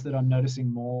aside is that I'm noticing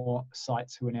more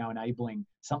sites who are now enabling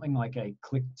something like a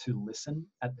click to listen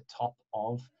at the top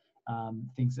of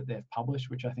things that they've published,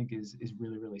 which I think is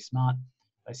really, really smart.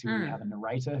 Basically, we have a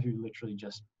narrator who literally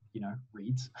just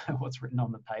reads what's written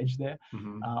on the page there.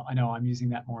 I know I'm using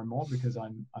that more and more because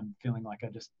I'm feeling like I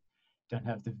just don't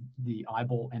have the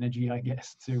eyeball energy, I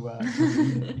guess, to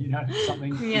read,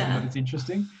 something that's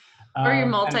interesting. Or you're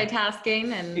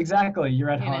multitasking and exactly, you're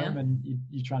at home and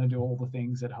you're trying to do all the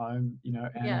things at home,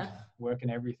 and work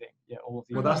and everything. Yeah, all of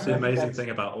the. Well, that's the amazing thing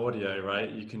about audio, right?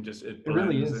 You can just it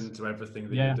blends into everything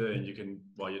that you're doing. You can,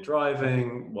 while you're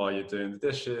driving, while you're doing the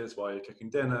dishes, while you're cooking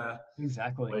dinner,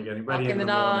 exactly, while you're getting ready in the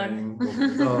morning,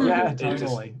 walking the dog. Yeah,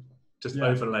 totally. It just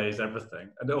overlays everything,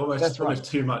 and it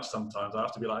almost too much sometimes. I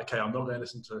have to be like, okay, I'm not going to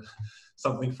listen to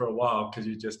something for a while because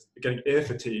you're getting ear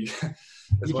fatigue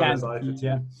as well as eye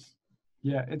fatigue.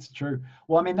 Yeah, it's true.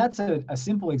 Well, I mean, that's a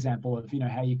simple example of,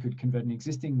 how you could convert an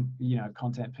existing,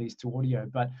 content piece to audio.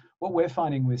 But what we're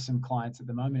finding with some clients at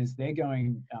the moment is they're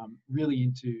going really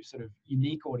into sort of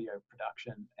unique audio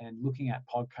production and looking at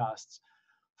podcasts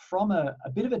from a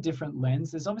bit of a different lens.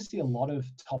 There's obviously a lot of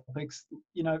topics,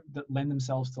 that lend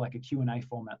themselves to like a Q&A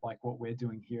format, like what we're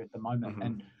doing here at the moment.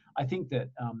 And I think that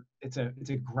it's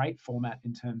a great format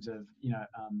in terms of,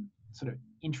 sort of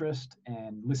interest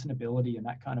and listenability and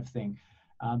that kind of thing.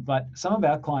 But some of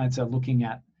our clients are looking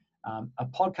at a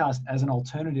podcast as an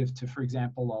alternative to, for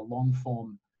example, a long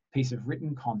form piece of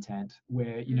written content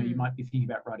where, you know, you might be thinking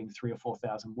about writing 3,000 or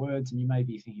 4,000 words, and you may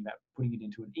be thinking about putting it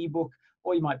into an ebook,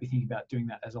 or you might be thinking about doing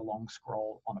that as a long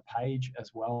scroll on a page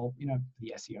as well, you know,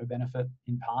 the SEO benefit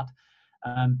in part.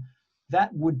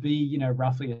 That would be, you know,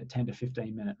 roughly a 10 to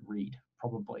 15 minute read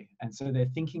probably. And so they're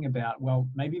thinking about, well,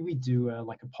 maybe we do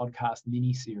like a podcast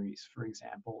mini series, for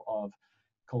example, of,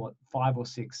 call it 5 or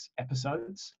 6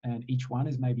 episodes, and each one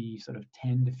is maybe sort of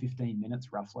 10 to 15 minutes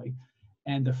roughly.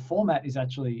 And the format is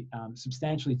actually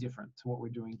substantially different to what we're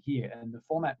doing here. And the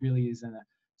format really is in a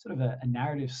sort of a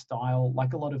narrative style,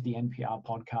 like a lot of the NPR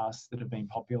podcasts that have been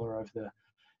popular over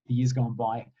the years gone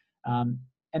by.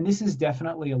 And this is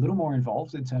definitely a little more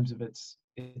involved in terms of its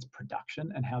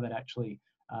production and how that actually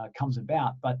comes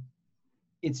about. But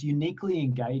it's uniquely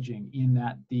engaging in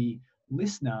that the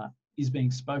listener is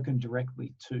being spoken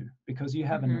directly to, because you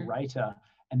have a narrator,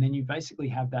 and then you basically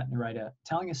have that narrator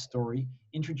telling a story,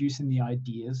 introducing the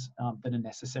ideas that are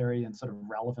necessary and sort of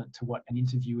relevant to what an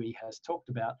interviewee has talked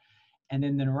about. And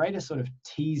then the narrator sort of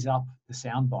tees up the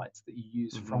sound bites that you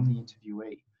use from the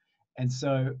interviewee. And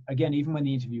so again, even when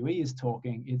the interviewee is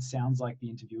talking, it sounds like the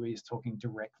interviewee is talking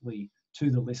directly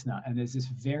to the listener. And there's this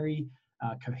very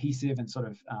cohesive and sort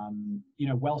of, you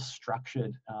know,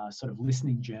 well-structured sort of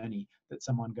listening journey that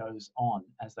someone goes on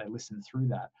as they listen through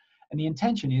that. And the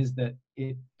intention is that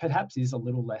it perhaps is a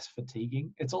little less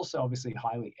fatiguing. It's also obviously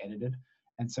highly edited.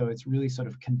 And so it's really sort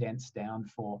of condensed down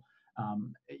for,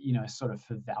 you know, sort of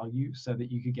for value, so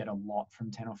that you could get a lot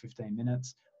from 10 or 15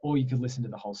 minutes, or you could listen to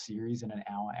the whole series in an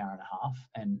hour, hour and a half,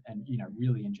 and you know,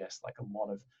 really ingest like a lot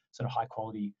of sort of high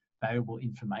quality, valuable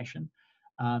information.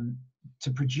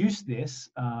 To produce this,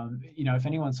 you know, if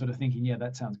anyone's sort of thinking, yeah,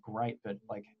 that sounds great, but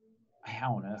like,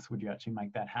 how on earth would you actually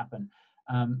make that happen?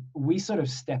 We sort of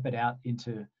step it out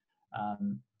into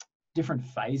different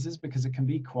phases, because it can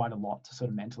be quite a lot to sort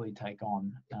of mentally take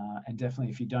on. And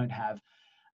definitely if you don't have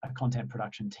a content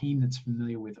production team that's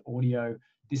familiar with audio,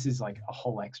 this is like a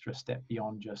whole extra step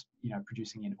beyond just, you know,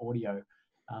 producing in audio.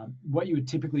 What you would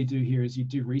typically do here is you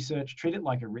do research, treat it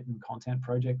like a written content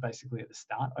project basically at the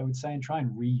start, I would say, and try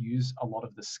and reuse a lot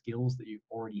of the skills that you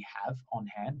already have on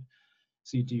hand.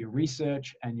 So you do your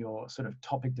research and your sort of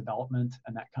topic development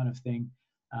and that kind of thing.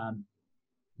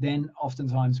 Then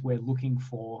oftentimes we're looking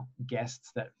for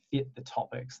guests that fit the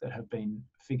topics that have been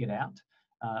figured out.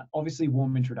 Obviously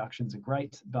warm introductions are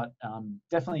great, but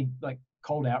definitely like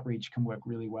cold outreach can work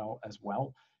really well as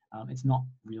well. It's not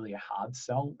really a hard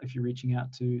sell if you're reaching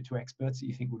out to experts that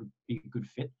you think would be a good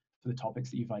fit for the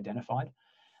topics that you've identified.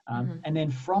 And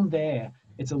then from there,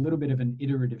 it's a little bit of an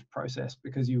iterative process,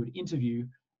 because you would interview,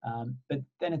 but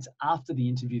then it's after the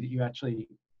interview that you actually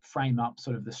frame up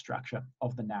sort of the structure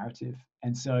of the narrative.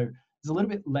 And so there's a little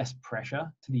bit less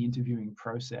pressure to the interviewing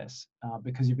process,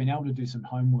 because you've been able to do some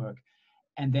homework.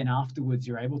 And then afterwards,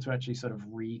 you're able to actually sort of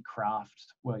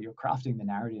recraft, well, you're crafting the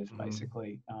narrative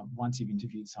basically once you've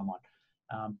interviewed someone.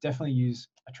 Definitely use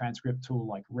a transcript tool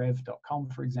like rev.com,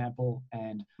 for example,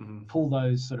 and pull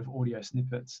those sort of audio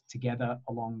snippets together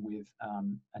along with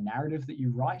a narrative that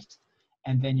you write,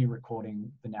 and then you're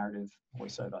recording the narrative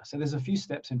voiceover. So there's a few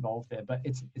steps involved there, but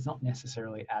it's not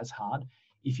necessarily as hard.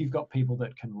 If you've got people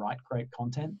that can write great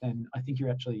content, then I think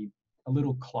you're actually a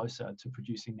little closer to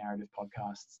producing narrative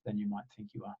podcasts than you might think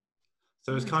you are.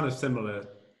 So it's kind of similar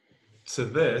to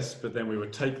this, but then we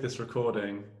would take this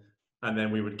recording and then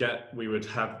we would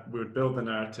build the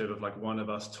narrative of like one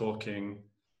of us talking,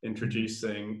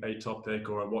 introducing a topic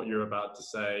or what you're about to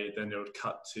say. Then it would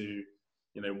cut to,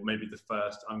 you know, maybe the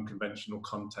first unconventional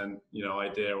content, you know,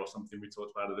 idea or something we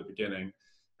talked about at the beginning.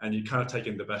 And you kind of take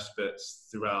in the best bits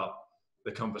throughout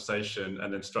the conversation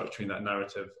and then structuring that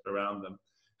narrative around them.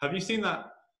 Have you seen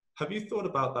that? Have you thought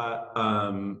about that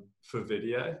for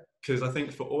video? Because I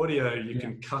think for audio, you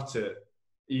can cut it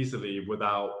easily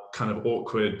without kind of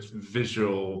awkward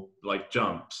visual like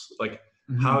jumps. Like,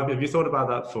 how have you thought about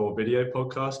that for video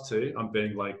podcasts too? I'm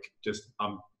being like,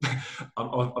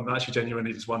 I'm actually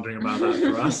genuinely just wondering about that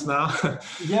for us now.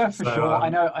 Yeah, for sure. I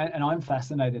know, and I'm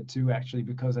fascinated too, actually,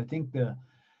 because I think the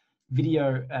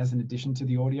video as an addition to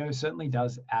the audio certainly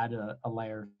does add a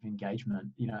layer of engagement,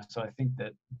 you know. So I think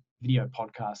that video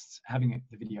podcasts, having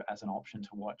the video as an option to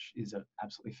watch is an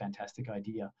absolutely fantastic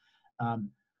idea.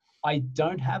 I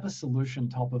don't have a solution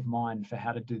top of mind for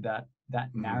how to do that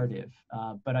narrative,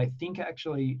 but I think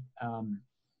actually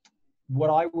what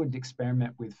I would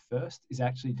experiment with first is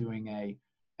actually doing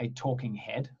a talking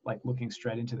head, like looking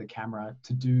straight into the camera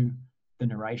to do the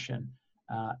narration.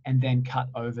 And then cut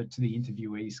over to the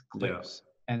interviewee's clips.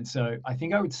 Yeah. And so I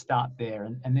think I would start there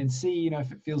and then see, you know,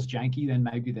 if it feels janky, then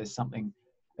maybe there's something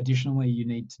additionally you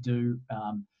need to do.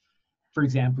 for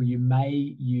example, you may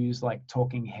use like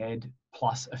talking head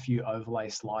plus a few overlay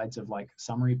slides of like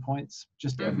summary points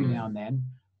just every now and then.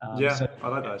 Yeah, I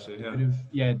like that actually. A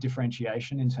bit of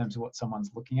differentiation in terms of what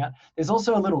someone's looking at. There's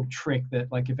also a little trick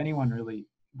that, like, if anyone really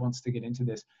wants to get into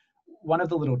this, one of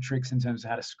the little tricks in terms of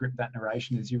how to script that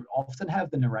narration is you often have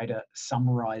the narrator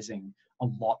summarizing a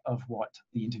lot of what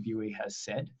the interviewee has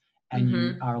said, and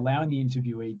you are allowing the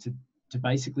interviewee to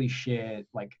basically share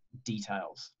like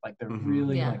details, like the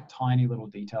really like tiny little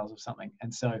details of something.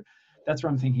 And so that's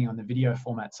what I'm thinking on the video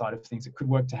format side of things. It could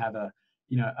work to have a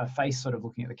face sort of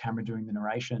looking at the camera doing the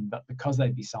narration, but because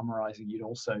they'd be summarizing, you'd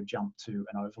also jump to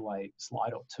an overlay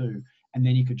slide or two, and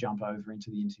then you could jump over into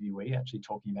the interviewee actually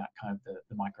talking about kind of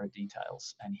the micro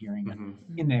details and hearing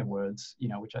it in their words,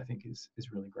 which I think is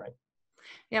really great.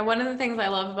 Yeah, one of the things I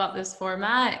love about this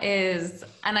format is,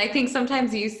 and I think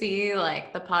sometimes you see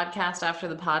like the podcast after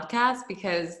the podcast,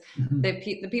 because the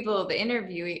people, the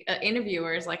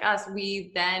interviewers like us,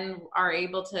 we then are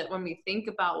able to, when we think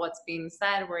about what's being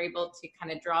said, we're able to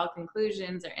kind of draw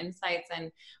conclusions or insights.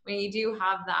 And when you do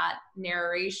have that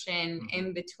narration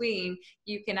in between,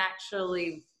 you can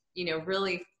actually,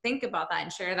 really think about that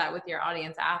and share that with your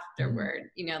audience afterward.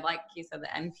 Like you said, the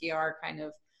NPR kind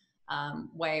of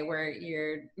way where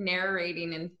you're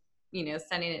narrating and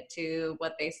sending it to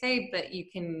what they say, but you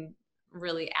can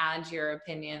really add your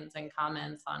opinions and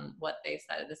comments on what they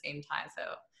said at the same time. So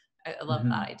I love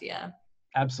that idea.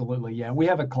 Absolutely. Yeah, we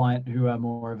have a client who are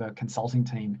more of a consulting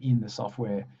team in the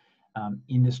software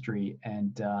industry,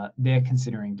 and they're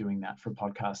considering doing that for a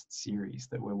podcast series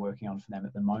that we're working on for them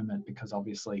at the moment, because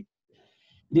obviously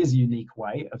it is a unique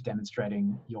way of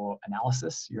demonstrating your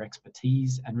analysis, your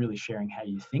expertise, and really sharing how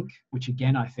you think, which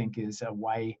again, I think is a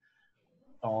way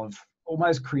of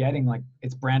almost creating like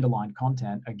it's brand aligned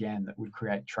content again that would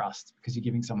create trust, because you're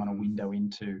giving someone a window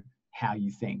into how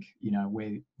you think,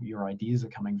 where your ideas are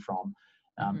coming from.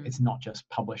 It's not just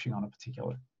publishing on a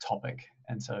particular topic.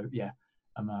 And so, yeah,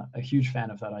 I'm a huge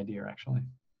fan of that idea actually.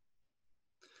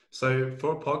 So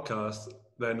for a podcast,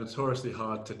 they're notoriously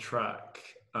hard to track.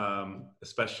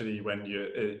 Especially when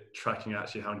you're tracking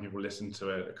actually how many people listen to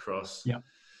it across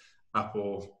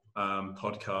Apple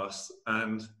podcasts.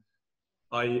 And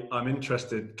I'm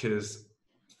interested because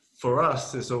for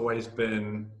us, it's always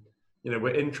been,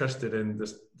 we're interested in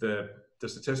the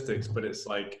statistics, but it's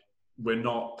like, we're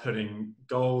not putting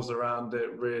goals around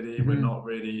it really. We're not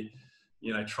really,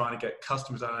 trying to get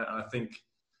customers out of it. And I think,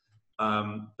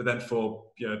 but then for,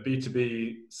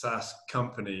 B2B SaaS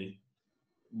company,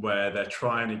 where they're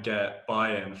trying to get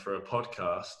buy-in for a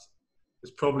podcast,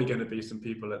 there's probably going to be some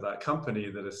people at that company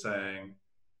that are saying,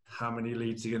 how many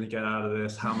leads are you going to get out of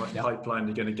this? How much pipeline are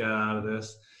you going to get out of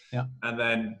this? And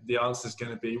then the answer is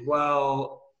going to be,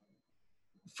 well,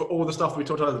 for all the stuff we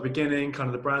talked about at the beginning, kind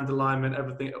of the brand alignment,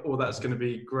 everything, all that's going to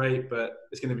be great, but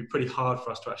it's going to be pretty hard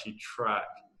for us to actually track.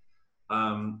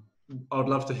 I would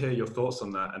love to hear your thoughts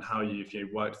on that and how you've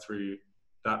worked through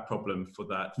that problem for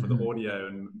the audio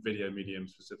and video medium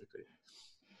specifically.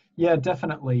 Yeah,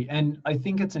 definitely. And I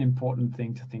think it's an important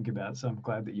thing to think about. So I'm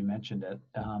glad that you mentioned it.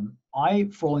 I,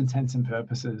 for all intents and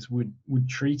purposes, would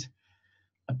treat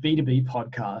a B2B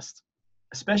podcast,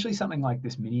 especially something like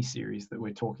this mini series that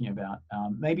we're talking about.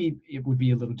 Maybe it would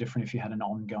be a little different if you had an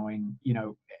ongoing,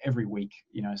 every week,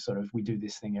 sort of, we do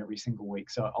this thing every single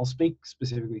week. So I'll speak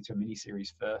specifically to a mini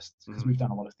series first, because we've done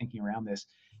a lot of thinking around this.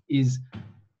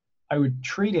 I would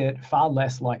treat it far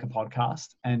less like a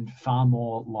podcast and far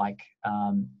more like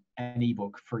an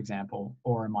ebook, for example,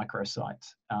 or a microsite.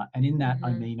 And in that,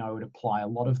 I mean, I would apply a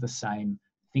lot of the same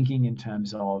thinking in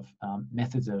terms of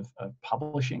methods of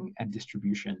publishing and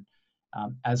distribution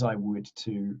as I would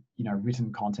to,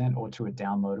 written content or to a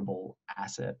downloadable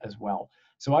asset as well.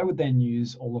 So I would then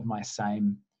use all of my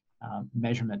same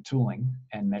measurement tooling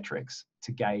and metrics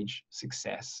to gauge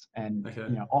success. And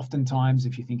oftentimes,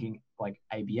 if you're thinking like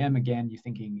ABM again, you're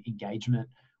thinking engagement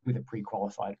with a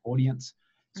pre-qualified audience.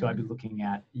 So I'd be looking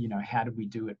at, how did we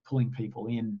do it, pulling people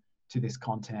in to this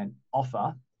content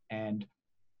offer, and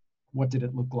what did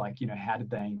it look like? How did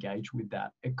they engage with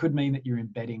that? It could mean that you're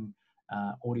embedding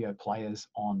audio players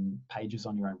on pages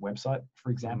on your own website, for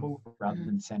example, rather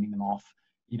than sending them off,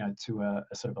 to a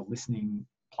sort of a listening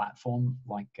platform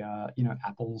like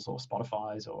Apple's or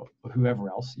Spotify's or whoever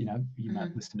else you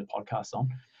might listen to podcasts on.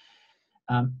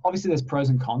 Obviously there's pros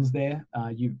and cons there.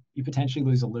 You potentially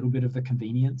lose a little bit of the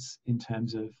convenience in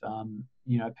terms of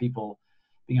people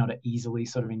being able to easily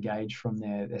sort of engage from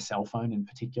their cell phone. In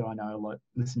particular, I know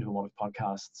listen to a lot of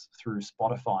podcasts through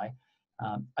Spotify.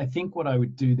 I think what I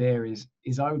would do there is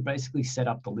I would basically set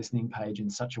up the listening page in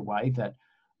such a way that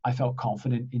I felt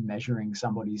confident in measuring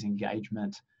somebody's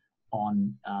engagement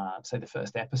on, say, the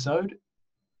first episode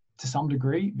to some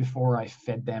degree before I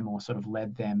fed them or sort of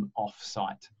led them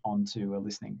off-site onto a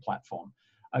listening platform.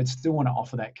 I would still want to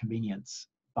offer that convenience,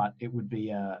 but it would be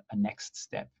a next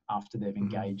step after they've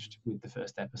engaged with the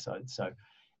first episode. So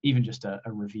even just a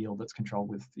reveal that's controlled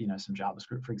with, some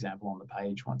JavaScript, for example, on the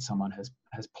page once someone has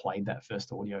played that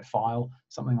first audio file,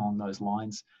 something along those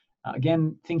lines.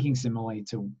 Again, thinking similarly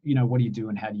to, what do you do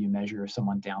and how do you measure if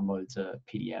someone downloads a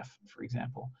PDF, for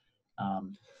example?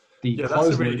 That's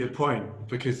a really good point,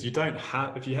 because you don't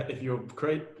have, the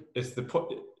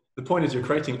point is you're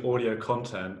creating audio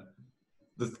content.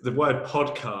 The word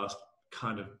podcast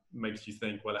kind of makes you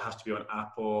think, well, it has to be on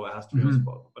Apple, it has to be on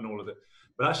Spotify and all of it.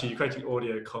 But actually you're creating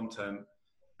audio content.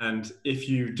 And if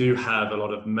you do have a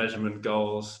lot of measurement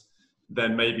goals,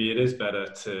 then maybe it is better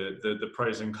to, the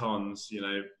pros and cons,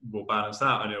 will balance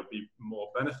out, and it'll be more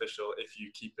beneficial if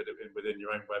you keep it within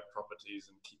your own web properties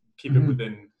and keep it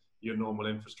within your normal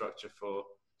infrastructure for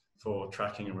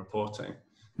tracking and reporting.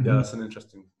 Yeah, that's an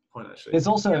interesting point, actually. There's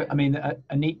also,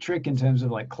 a neat trick in terms of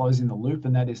like closing the loop,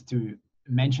 and that is to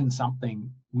mention something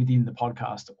within the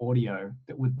podcast audio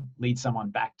that would lead someone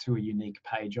back to a unique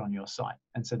page on your site.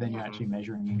 And so then you're actually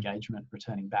measuring engagement,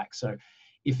 returning back. So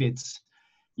if it's,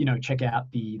 check out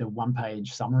the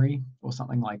one-page summary or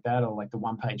something like that, or like the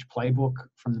one-page playbook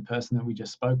from the person that we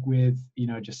just spoke with,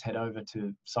 just head over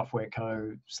to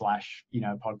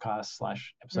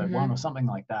softwareco/podcast/episode 1 or something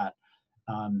like that.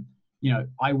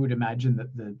 I would imagine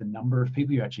that the number of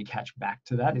people you actually catch back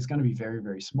to that is going to be very,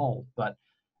 very small, but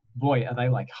boy, are they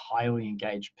like highly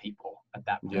engaged people at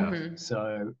that point.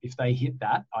 So if they hit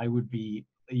that, I would be,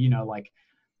 like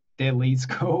their lead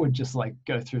score would just like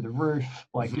go through the roof.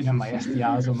 Like, my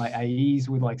SDRs or my AEs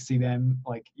would like see them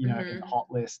like, in the hot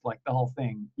list, like the whole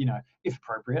thing, if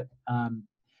appropriate,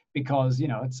 because,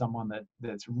 it's someone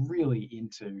that's really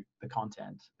into the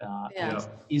content and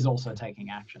is also taking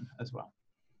action as well.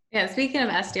 Yeah, speaking of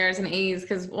SDRs and AEs,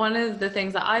 because one of the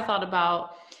things that I thought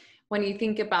about when you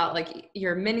think about like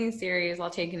your mini series, I'll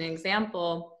take an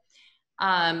example,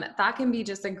 that can be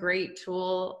just a great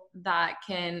tool that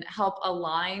can help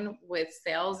align with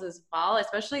sales as well,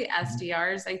 especially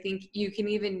SDRs. I think you can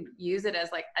even use it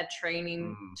as like a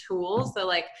training tool. So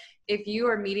like if you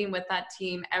are meeting with that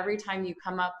team, every time you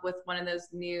come up with one of those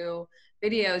new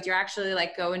videos, you're actually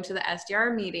like go into the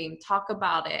SDR meeting, talk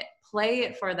about it, play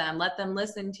it for them, let them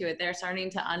listen to it. They're starting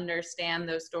to understand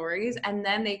those stories, and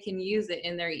then they can use it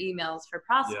in their emails for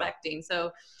prospecting.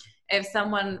 So if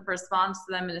someone responds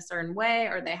to them in a certain way,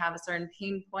 or they have a certain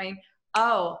pain point,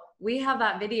 oh, we have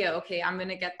that video. Okay, I'm going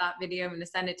to get that video. I'm going to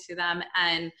send it to them.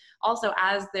 And also,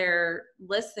 as they're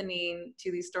listening to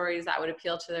these stories that would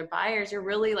appeal to their buyers, you're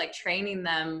really like training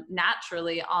them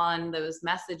naturally on those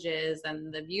messages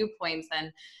and the viewpoints.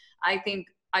 And I think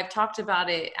I've talked about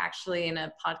it actually in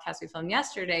a podcast we filmed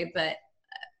yesterday, but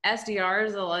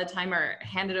SDRs a lot of time are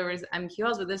handed over as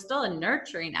MQLs, but there's still a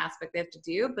nurturing aspect they have to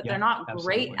do, but they're not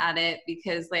great at it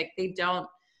because like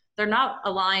they're not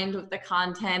aligned with the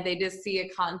content. They just see a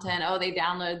content, oh, they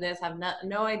downloaded this, have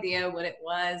no idea what it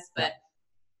was, but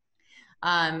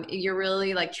you're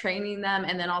really like training them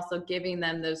and then also giving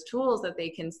them those tools that they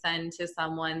can send to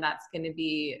someone that's going to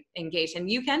be engaged.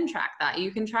 And you can track that.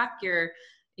 You can track your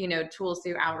tools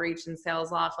through outreach and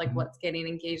sales off, like what's getting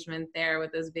engagement there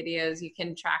with those videos. You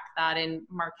can track that in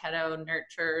Marketo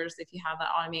nurtures if you have that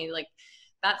automated. Like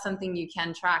that's something you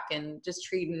can track, and just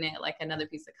treating it like another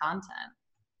piece of content.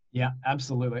 Yeah,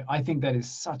 absolutely. I think that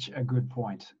is such a good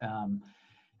point.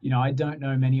 I don't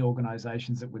know many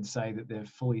organizations that would say that they've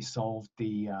fully solved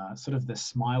the sort of the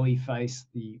smiley face,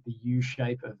 the U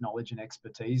shape of knowledge and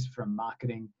expertise from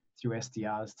marketing through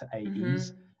SDRs to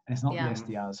AEs. And it's not the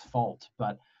SDR's fault,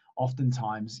 but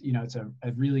oftentimes, it's a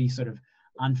really sort of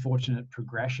unfortunate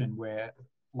progression where,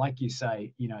 like you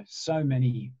say, so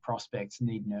many prospects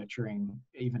need nurturing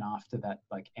even after that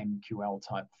like MQL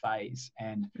type phase.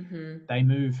 And they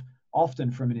move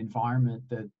often from an environment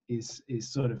that is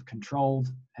sort of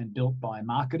controlled and built by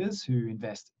marketers who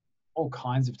invest all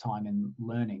kinds of time in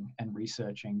learning and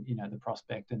researching, the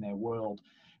prospect and their world.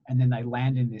 And then they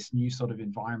land in this new sort of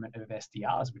environment of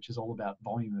SDRs, which is all about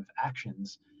volume of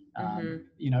actions,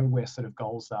 where sort of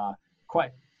goals are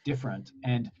quite different.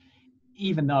 And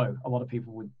even though a lot of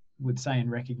people would say and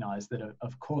recognize that,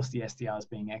 of course, the SDRs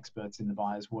being experts in the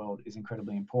buyer's world is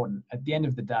incredibly important, at the end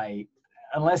of the day,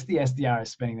 unless the SDR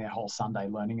is spending their whole Sunday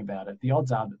learning about it, the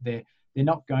odds are that they're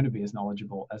not going to be as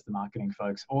knowledgeable as the marketing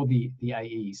folks or the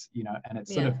AEs, and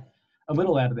it's sort of a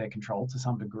little out of their control to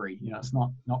some degree. It's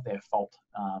not their fault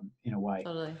in a way.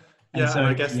 Totally. And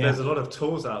I guess there's a lot of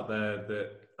tools out there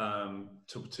that,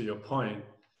 to your point,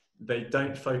 they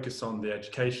don't focus on the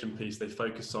education piece. They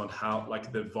focus on how,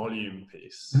 like, the volume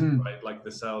piece, right? Like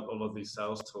the sales, all of these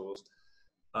sales tools.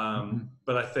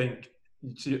 But I think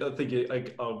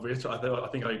I'll reiterate. I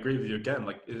think I agree with you again.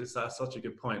 Like, that's such a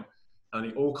good point. I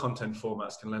think all content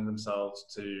formats can lend themselves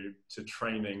to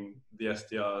training the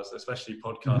SDRs, especially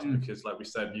podcasts, because, like we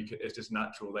said, it's just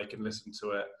natural. They can listen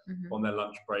to it on their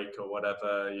lunch break or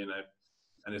whatever, you know,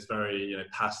 and it's very, you know,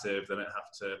 passive.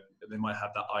 They might have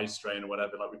that eye strain or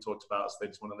whatever, like we talked about, so they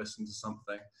just want to listen to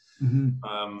something. And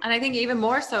I think even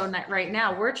more so right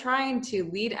now, we're trying to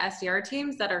lead SDR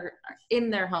teams that are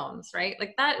in their homes, right?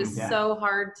 Like, that is so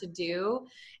hard to do.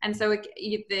 And so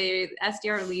the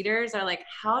SDR leaders are like,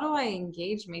 how do I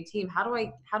engage my team? How do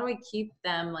I keep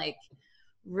them, like,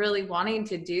 really wanting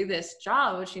to do this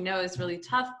job, which, you know, is really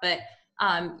tough. But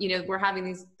you know,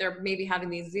 they're maybe having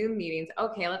these Zoom meetings.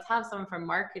 Okay, let's have someone from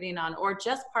marketing on, or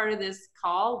just part of this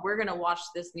call, we're going to watch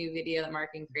this new video that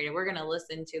marketing created. We're going to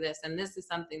listen to this. And this is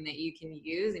something that you can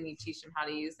use, and you teach them how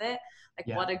to use it.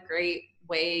 Like, what a great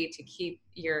way to keep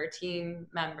your team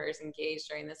members engaged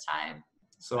during this time.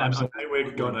 So I know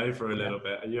we've gone over a little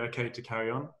bit. Are you okay to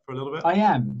carry on for a little bit? I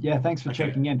am. Yeah, thanks for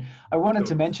checking in. I wanted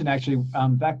to mention, actually,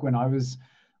 back when I was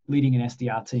leading an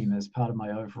SDR team as part of my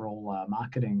overall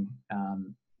marketing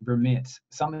remit,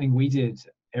 something we did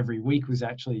every week was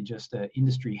actually just an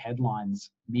industry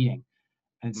headlines meeting.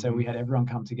 And so we had everyone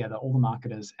come together, all the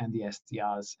marketers and the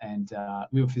SDRs, and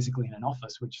we were physically in an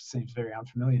office, which seems very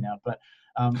unfamiliar now, but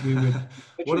we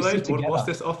would sit together. What's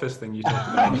this office thing you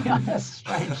talked about? Yeah,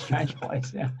 strange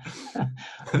place, yeah.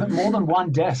 More than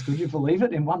one desk, would you believe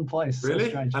it, in one place?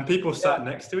 Really? So and people sat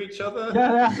next to each other?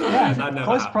 Yeah.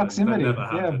 Close proximity,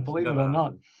 believe it or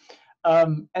not.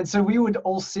 And so we would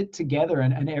all sit together,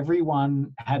 and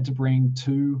everyone had to bring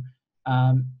two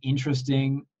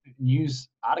interesting news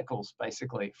articles,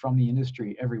 basically, from the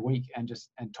industry every week, and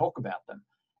talk about them.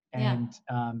 And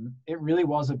it really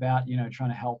was about, you know, trying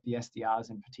to help the SDRs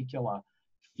in particular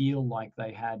feel like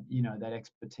they had, you know, that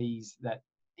expertise, that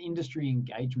industry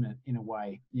engagement in a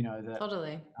way, you know,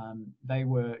 that they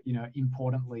were, you know,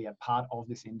 importantly a part of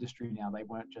this industry now. They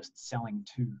weren't just selling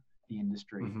to the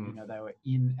industry, you know, they were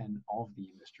in and of the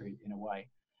industry in a way.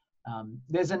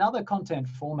 There's another content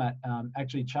format,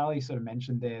 actually Charlie sort of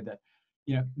mentioned there, that,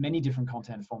 you know, many different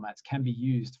content formats can be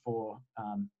used for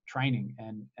training,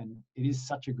 and it is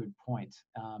such a good point.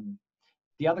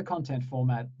 The other content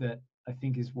format that I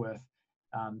think is worth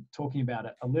talking about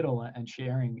a little and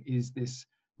sharing is this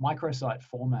microsite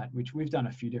format, which we've done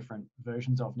a few different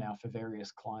versions of now for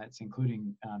various clients,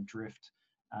 including Drift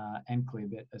and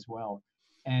Clearbit as well.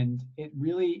 And it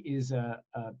really is a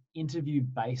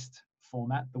interview-based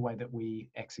format, the way that we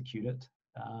execute it.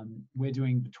 We're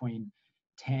doing between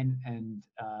 10 and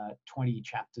 20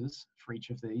 chapters for each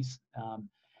of these.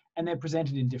 And they're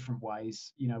presented in different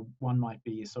ways. You know, one might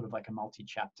be sort of like a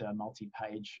multi-chapter,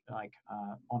 multi-page, like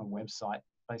on a website,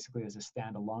 basically as a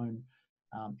standalone.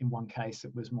 In one case,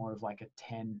 it was more of like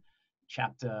a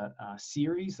 10-chapter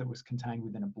series that was contained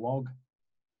within a blog.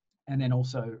 And then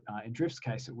also in Drift's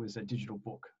case, it was a digital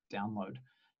book download.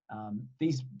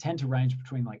 These tend to range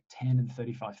between like 10 and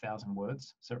 35,000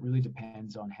 words. So it really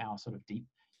depends on how sort of deep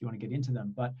you want to get into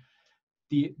them. But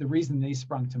the reason these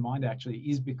sprung to mind actually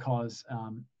is because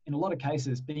in a lot of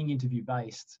cases, being interview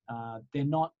based, they're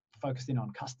not focused in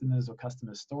on customers or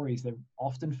customer stories. They're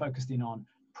often focused in on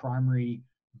primary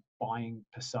buying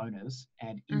personas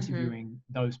and interviewing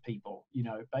those people, you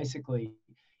know, basically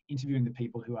interviewing the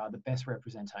people who are the best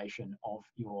representation of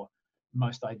your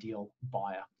most ideal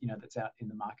buyer, you know, that's out in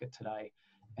the market today.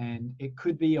 And it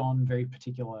could be on very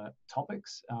particular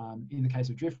topics. In the case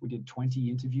of Drift, we did 20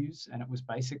 interviews, and it was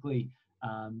basically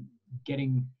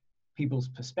getting people's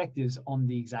perspectives on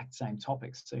the exact same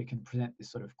topics. So you can present this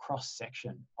sort of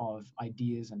cross-section of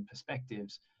ideas and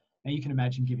perspectives. Now you can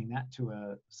imagine giving that to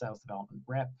a sales development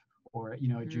rep, or, you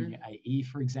know, a junior AE,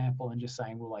 for example, and just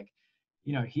saying, well, like,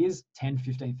 you know, here's 10,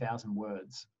 15,000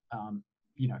 words,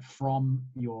 you know, from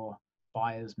your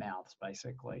buyers' mouths,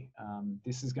 basically.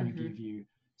 This is going to give you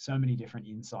so many different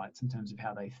insights in terms of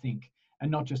how they think,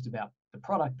 and not just about the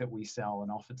product that we sell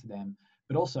and offer to them,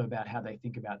 but also about how they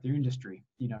think about their industry,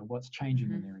 you know, what's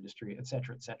changing in their industry, et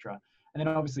cetera, et cetera. And then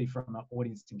obviously from an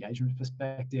audience engagement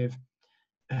perspective,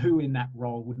 who in that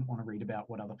role wouldn't want to read about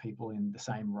what other people in the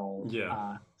same role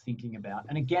are thinking about?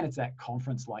 And again, it's that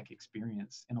conference-like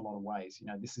experience in a lot of ways. You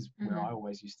know, this is where I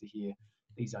always used to hear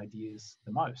these ideas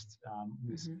the most,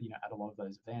 was, you know, at a lot of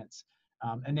those events.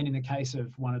 And then in the case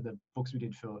of one of the books we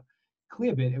did for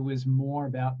Clearbit, it was more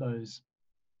about those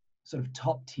sort of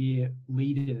top tier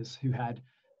leaders who had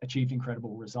achieved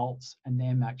incredible results, and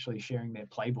them actually sharing their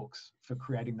playbooks for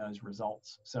creating those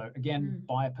results. So again,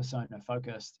 buyer persona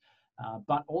focused,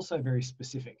 but also very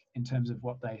specific in terms of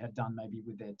what they had done maybe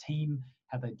with their team,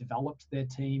 how they developed their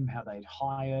team, how they'd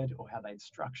hired or how they'd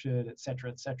structured, et cetera,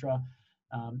 et cetera.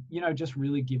 Just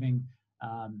really giving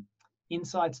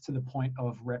insights to the point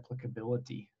of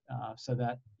replicability, so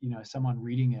that, someone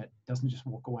reading it doesn't just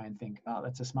walk away and think, oh,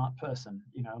 that's a smart person,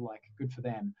 like good for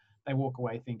them. They walk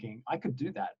away thinking, I could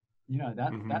do that.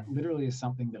 That literally is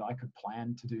something that I could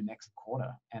plan to do next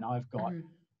quarter. And I've got,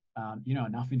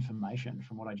 enough information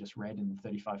from what I just read in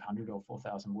 3,500 or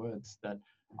 4,000 words that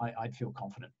I'd feel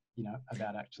confident,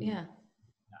 about actually. Yeah.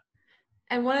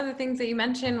 And one of the things that you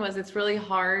mentioned was it's really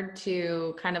hard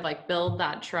to kind of like build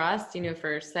that trust,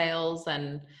 for sales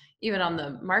and even on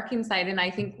the marketing side. And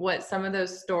I think what some of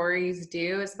those stories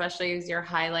do, especially as you're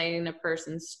highlighting a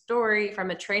person's story from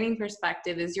a training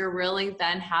perspective, is you're really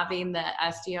then having the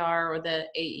SDR or the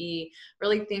AE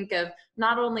really think of,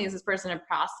 not only is this person a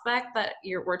prospect that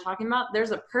we're talking about,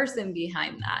 there's a person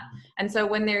behind that. And so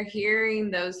when they're hearing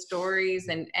those stories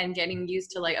and getting used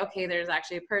to like, okay, there's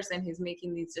actually a person who's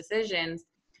making these decisions,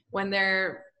 when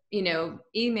they're,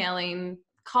 emailing,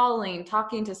 calling,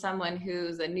 talking to someone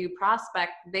who's a new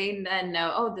prospect, they then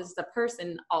know, oh, this is a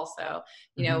person also.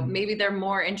 Maybe they're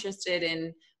more interested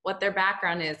in what their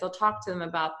background is. They'll talk to them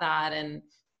about that and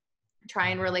try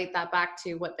and relate that back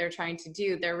to what they're trying to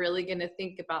do. They're really going to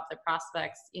think about the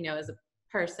prospects, as a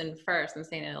person first. I'm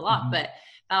saying it a lot, but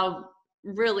that'll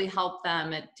really help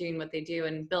them at doing what they do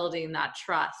and building that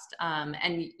trust.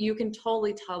 And you can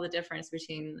totally tell the difference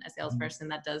between a salesperson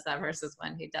that does that versus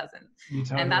one who doesn't.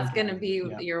 Totally, and that's going to be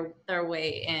their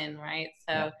way in, right?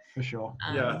 So for sure.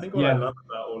 I think what I love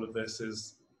about all of this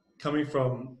is coming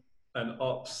from an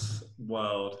ops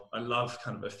world. I love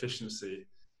kind of efficiency.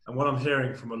 And what I'm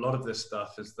hearing from a lot of this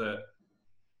stuff is that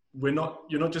you're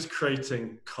not just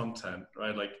creating content,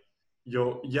 right? Like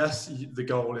the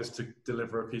goal is to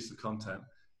deliver a piece of content,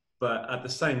 but at the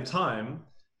same time,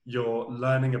 you're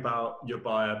learning about your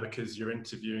buyer because you're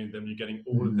interviewing them. You're getting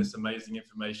all of this amazing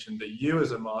information that you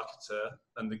as a marketer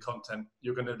and the content,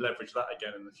 you're going to leverage that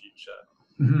again in the future.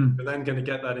 You're then going to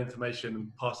get that information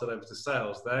and pass it over to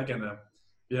sales. They're going to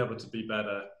be able to be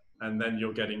better. And then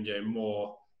you're getting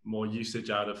more usage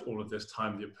out of all of this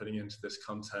time that you're putting into this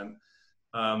content.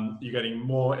 You're getting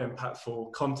more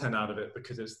impactful content out of it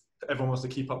because everyone wants to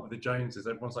keep up with the Joneses.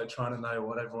 Everyone's like trying to know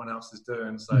what everyone else is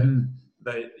doing. So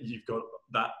you've got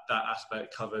that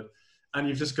aspect covered, and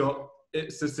you've just got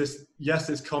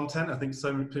it's content. I think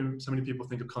so many people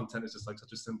think of content as just like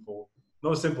such a simple,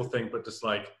 not a simple thing, but just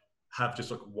like have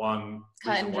just like one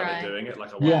reason why they're doing it,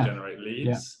 like I want to generate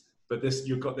leads. But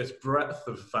you've got this breadth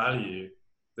of value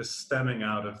that's stemming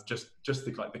out of just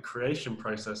the creation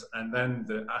process and then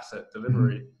the asset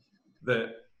delivery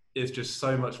that is just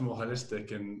so much more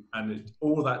holistic, and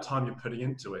all that time you're putting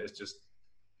into it is just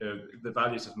the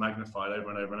values is magnified over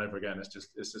and over and over again. It's just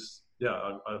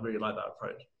I really like that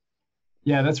approach.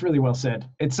 Yeah, that's really well said.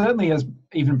 It certainly has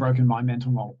even broken my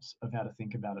mental models of how to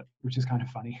think about it, which is kind of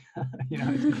funny.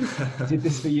 I did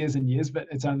this for years and years, but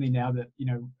it's only now that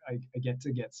I get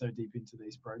so deep into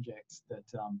these projects that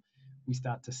we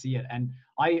start to see it. And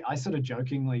I sort of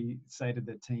jokingly say to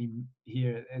the team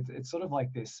here, it's sort of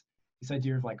like this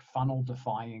idea of like funnel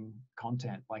defying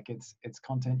content. Like it's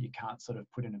content you can't sort of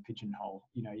put in a pigeonhole.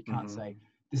 You can't say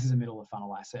this is a middle of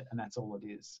funnel asset and that's all it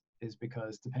is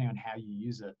because depending on how you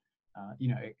use it,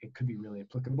 it could be really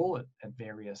applicable at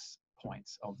various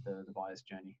points of the buyer's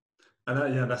journey.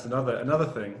 And that's another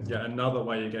thing. Yeah, another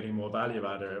way you're getting more value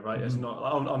out of it, right? It's not,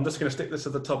 I'm just going to stick this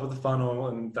at the top of the funnel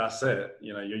and that's it.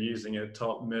 You're using it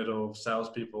top, middle,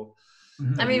 salespeople.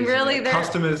 I mean, really,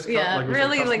 customers.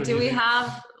 Like, do we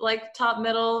have like top,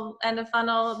 middle, end of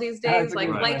funnel these days?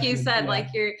 Like you said, like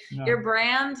your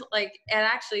brand, like it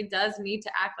actually does need to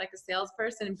act like a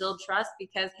salesperson and build trust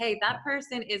because hey, that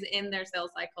person is in their sales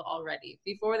cycle already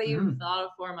before they even fill out a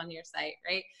form on your site,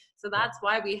 right? So that's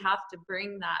why we have to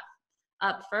bring that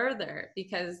up further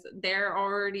because they're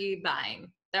already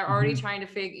buying. They're already trying to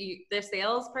figure. The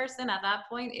salesperson at that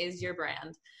point is your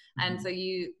brand, and so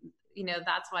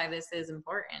that's why this is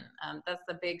important. That's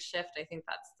the big shift I think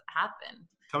that's happened.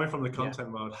 Coming from the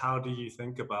content world, how do you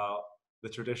think about the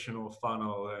traditional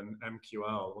funnel and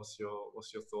MQL? What's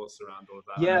your thoughts around all of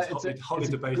that? Yeah, it's hotly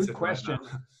a debated good question.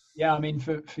 Right now. Yeah, I mean,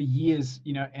 for years,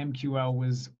 MQL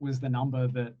was the number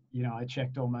that I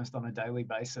checked almost on a daily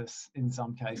basis in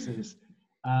some cases.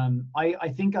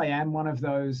 I think I am one of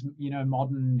those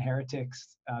modern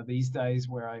heretics these days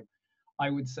where I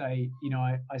would say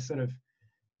I sort of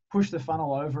push the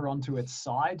funnel over onto its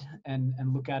side and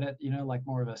look at it, like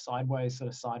more of a sideways sort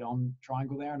of side on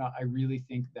triangle there. And I really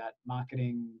think that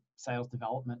marketing, sales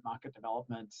development, market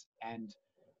development, and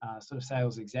sort of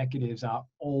sales executives are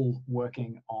all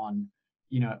working on,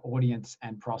 audience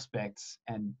and prospects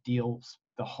and deals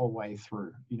the whole way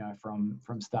through, from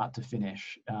start to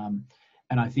finish.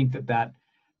 And I think that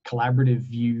collaborative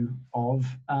view of,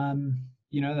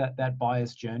 that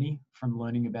buyer's journey from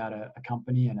learning about a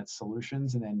company and its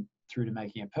solutions, and then through to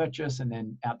making a purchase, and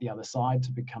then out the other side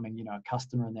to becoming, a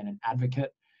customer and then an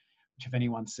advocate, which if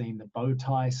anyone's seen the bow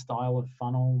tie style of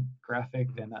funnel graphic,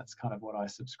 then that's kind of what I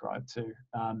subscribe to.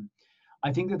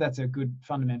 I think that's a good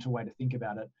fundamental way to think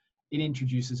about it. It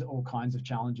introduces all kinds of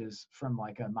challenges from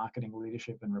like a marketing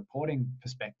leadership and reporting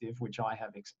perspective, which I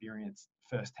have experienced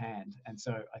firsthand. And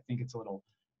so I think it's a little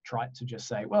trite to just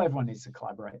say, well, everyone needs to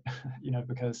collaborate,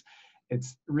 because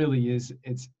it's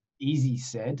easy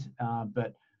said,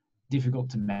 but difficult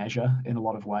to measure in a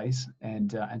lot of ways.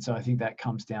 And so I think that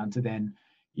comes down to then,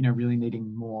 really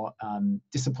needing more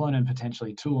discipline and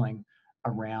potentially tooling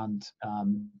around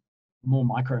more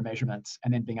micro measurements,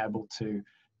 and then being able to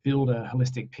build a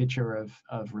holistic picture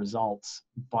of results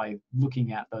by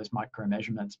looking at those micro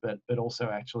measurements, but also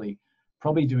actually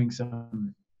probably doing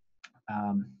some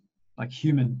like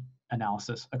human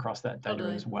analysis across that data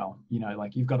as well.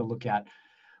 Like you've got to look at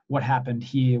what happened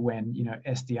here when,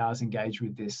 SDRs engage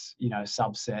with this,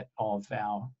 subset of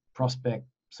our prospect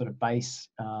sort of base,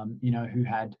 who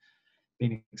had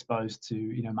been exposed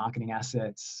to, marketing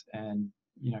assets and,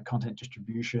 content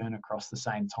distribution across the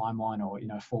same timeline, or,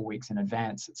 4 weeks in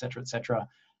advance, et cetera, et cetera.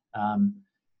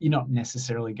 You're not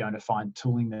necessarily going to find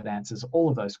tooling that answers all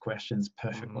of those questions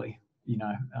perfectly. You're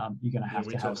going to have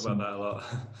to have some, about that a lot.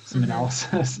 some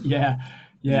analysis. Yeah.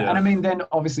 And I mean, then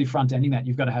obviously front ending that,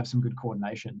 you've got to have some good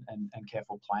coordination and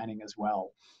careful planning as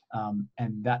well.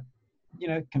 And that,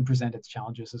 can present its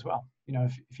challenges as well.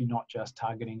 If you're not just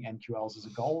targeting MQLs as a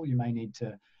goal, you may need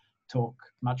to talk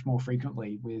much more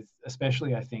frequently with,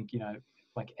 especially I think,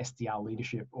 like SDR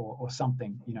leadership or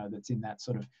something, that's in that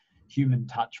sort of human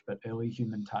touch, but early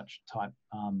human touch type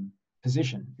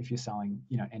position if you're selling,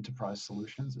 enterprise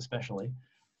solutions, especially,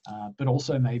 but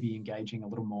also maybe engaging a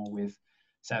little more with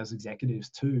sales executives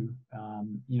too,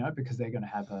 because they're going to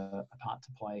have a part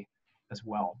to play as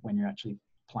well when you're actually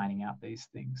planning out these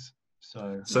things.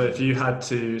 So if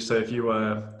you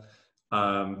were,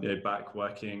 back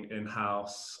working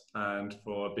in-house and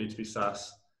for a B2B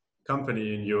SaaS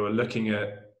company, and you're looking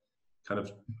at kind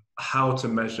of how to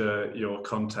measure your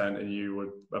content, and you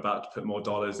were about to put more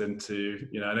dollars into,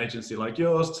 an agency like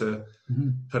yours to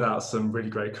put out some really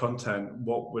great content,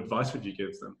 what advice would you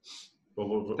give them?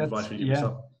 What advice would you give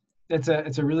yourself?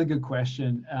 It's a really good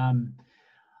question.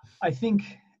 I think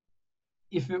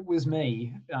if it was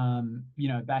me,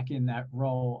 back in that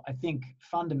role, I think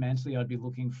fundamentally I'd be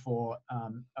looking for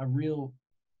a real,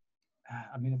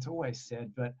 it's always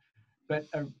said, but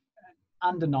an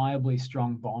undeniably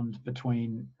strong bond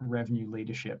between revenue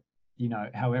leadership,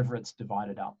 however it's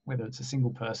divided up, whether it's a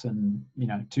single person,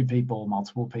 2 people,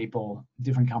 multiple people.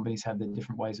 Different companies have their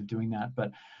different ways of doing that.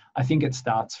 But I think it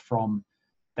starts from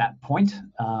that point.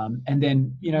 And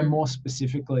then, more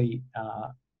specifically,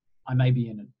 I may be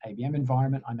in an ABM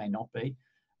environment, I may not be,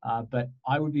 but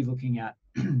I would be looking at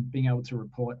being able to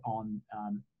report on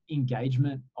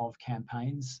engagement of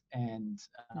campaigns and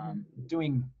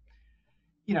doing,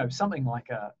 something like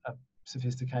a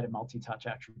sophisticated multi-touch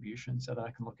attribution, so that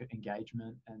I can look at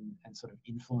engagement and sort of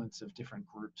influence of different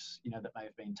groups, that may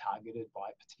have been targeted by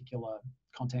particular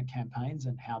content campaigns,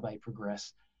 and how they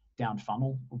progress down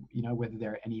funnel, whether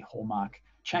there are any hallmark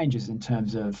changes in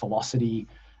terms of velocity,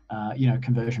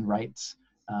 conversion rates,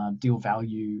 deal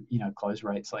value, close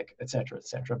rates, like et cetera,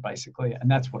 basically.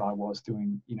 And that's what I was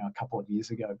doing, a couple of years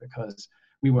ago, because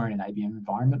we were in an ABM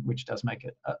environment, which does make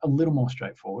it a little more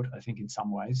straightforward, I think, in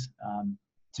some ways,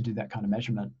 to do that kind of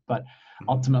measurement. But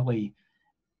ultimately,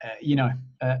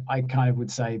 I kind of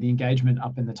would say the engagement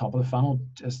up in the top of the funnel,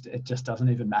 it just doesn't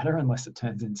even matter unless it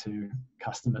turns into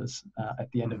customers at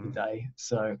the end of the day.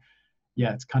 So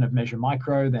yeah, it's kind of measure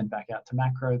micro, then back out to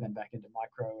macro, then back into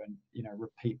micro, and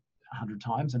repeat 100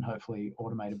 times, and hopefully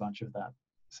automate a bunch of that,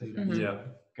 so you don't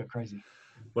go crazy.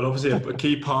 Well, obviously a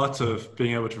key part of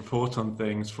being able to report on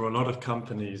things for a lot of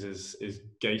companies is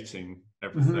gating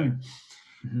everything.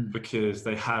 Because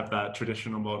they have that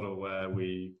traditional model where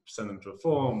we send them to a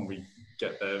form, we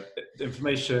get their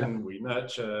information, we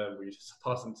nurture, we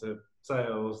pass them to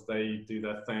sales, they do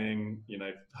their thing,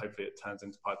 hopefully it turns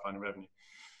into pipeline and revenue.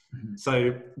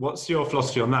 So what's your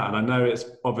philosophy on that? And I know it's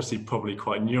obviously probably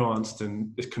quite nuanced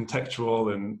and it's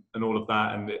contextual and all of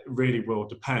that, and it really will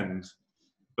depend.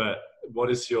 but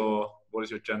what is your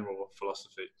general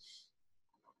philosophy?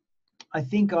 I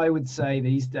think I would say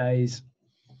these days,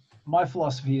 my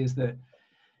philosophy is that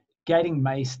gating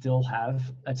may still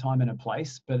have a time and a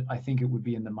place, but I think it would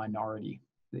be in the minority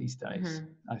these days.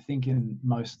 I think in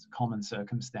most common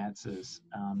circumstances,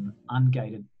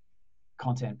 ungated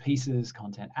content pieces,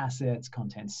 content assets,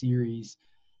 content series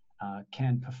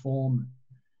can perform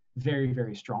very,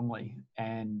 very strongly.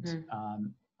 And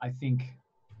I think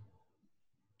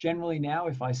generally now,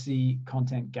 if I see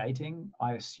content gating,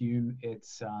 I assume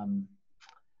it's,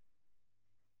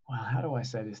 well, how do I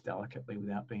say this delicately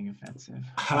without being offensive?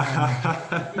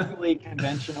 Typically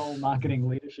conventional marketing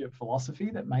leadership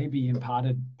philosophy that may be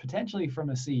imparted potentially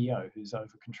from a CEO who's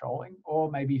over controlling,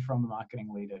 or maybe from a marketing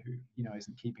leader who,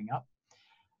 isn't keeping up.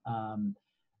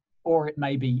 Or it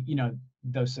may be,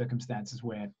 those circumstances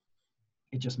where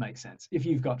it just makes sense. If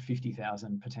you've got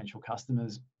 50,000 potential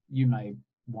customers, you may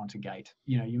want to gate.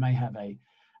 You may have a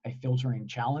filtering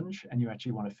challenge and you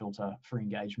actually want to filter for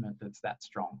engagement that's that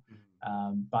strong.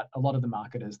 But a lot of the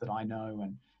marketers that I know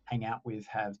and hang out with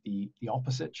have the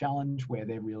opposite challenge, where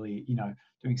they're really,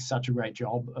 doing such a great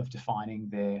job of defining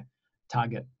their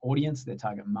target audience, their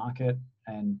target market,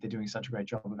 and they're doing such a great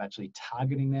job of actually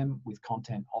targeting them with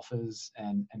content offers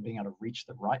and being able to reach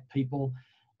the right people,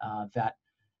 that,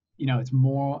 it's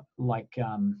more like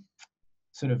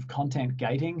sort of content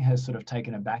gating has sort of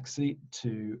taken a backseat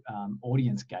to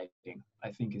audience gating,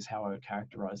 I think is how I would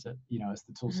characterize it. As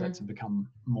the tool sets have become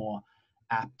more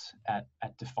apt at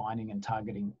defining and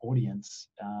targeting audience,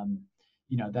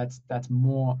 that's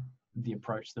more the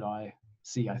approach that I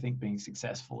see, I think, being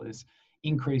successful is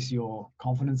increase your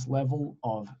confidence level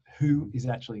of who is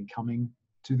actually coming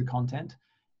to the content.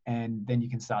 And then you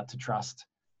can start to trust,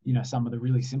 some of the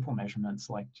really simple measurements,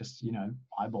 like just,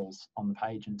 eyeballs on the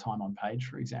page and time on page,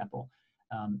 for example,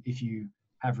 if you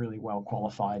have really well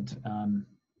qualified,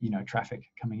 traffic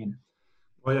coming in.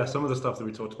 Well, yeah, some of the stuff that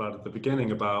we talked about at the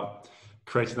beginning about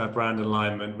creating that brand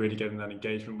alignment, really getting that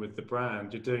engagement with the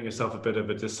brand, you're doing yourself a bit of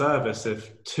a disservice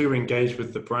if to engage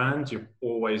with the brand, you're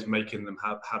always making them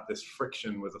have this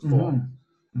friction with a form.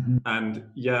 And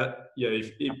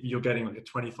if you're getting like a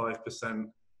 25%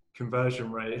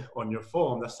 conversion rate on your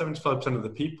form, that's 75% of the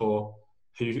people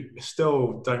who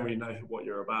still don't really know what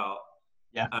you're about.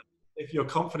 And if you're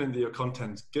confident that your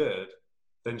content's good,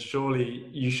 then surely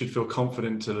you should feel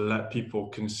confident to let people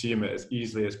consume it as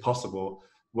easily as possible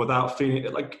without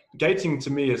feeling like gating. To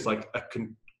me is like a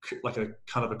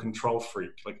kind of a control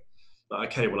freak. Like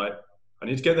okay, well I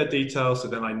need to get their details so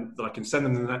then I can send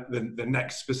them the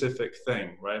next specific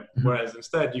thing, right? Whereas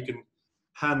instead you can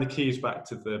hand the keys back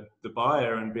to the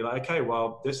buyer and be like, okay,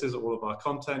 well, this is all of our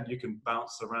content. You can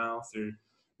bounce around through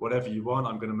whatever you want.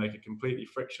 I'm going to make it completely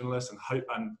frictionless and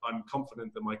I'm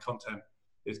confident that my content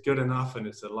is good enough and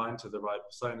it's aligned to the right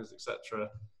personas, etc.,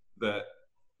 that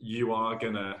you are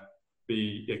going to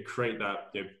create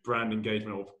that brand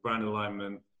engagement or brand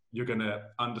alignment. You're going to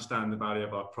understand the value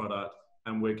of our product,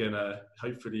 and we're going to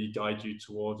hopefully guide you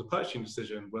towards a purchasing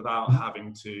decision without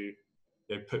having to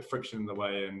put friction in the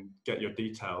way and get your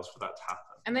details for that to happen.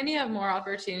 And then you have more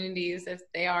opportunities if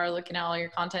they are looking at all your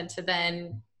content to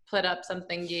then put up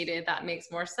something gated that makes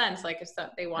more sense. Like if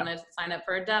they want to sign up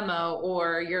for a demo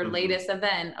or your latest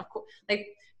event, of course, like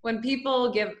when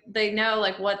people they know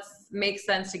like what makes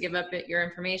sense to give up your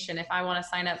information. If I want to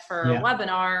sign up for a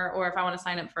webinar or if I want to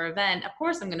sign up for an event, of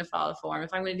course I'm going to follow the form.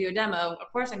 If I'm going to do a demo,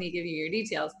 of course I need to give you your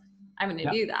details. I'm going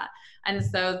to do that. And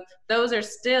so those are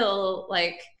still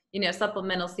like,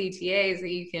 supplemental CTAs that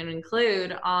you can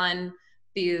include on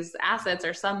these assets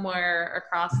or somewhere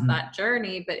across that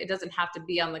journey, but it doesn't have to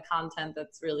be on the content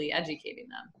that's really educating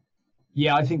them.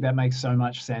 Yeah, I think that makes so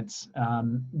much sense.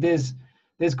 There's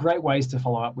great ways to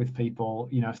follow up with people,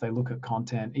 if they look at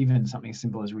content, even something as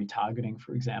simple as retargeting,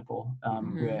 for example,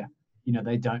 where,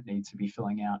 they don't need to be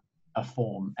filling out a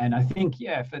form. And I think,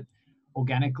 if it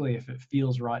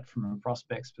feels right from a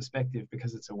prospect's perspective,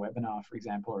 because it's a webinar, for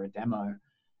example, or a demo,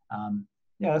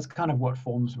 that's kind of what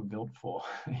forms were built for.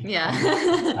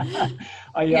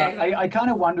 I kind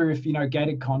of wonder if,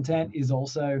 gated content is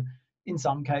also, in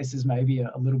some cases, maybe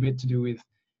a little bit to do with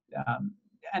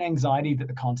an anxiety that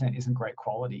the content isn't great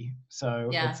quality. So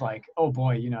it's like, oh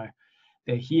boy,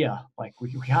 they're here, like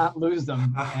we can't lose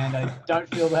them. And I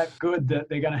don't feel that good that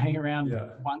they're going to hang around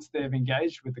once they've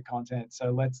engaged with the content.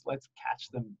 So let's catch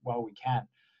them while we can.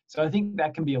 So I think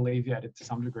that can be alleviated to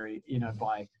some degree,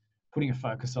 by putting a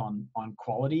focus on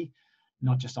quality,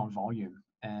 not just on volume.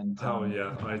 And I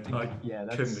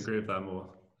couldn't agree with that more.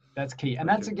 That's key. And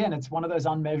that's, again, it's one of those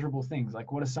unmeasurable things.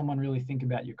 Like, what does someone really think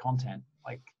about your content?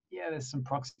 Like, there's some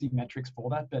proxy metrics for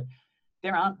that, but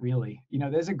there aren't really.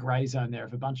 There's a gray zone there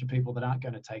of a bunch of people that aren't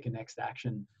going to take a next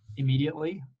action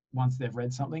immediately once they've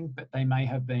read something, but they may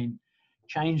have been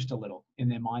changed a little in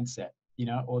their mindset,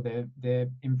 or their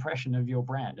impression of your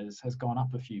brand has gone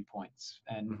up a few points.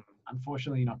 And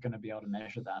unfortunately, you're not going to be able to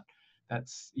measure that.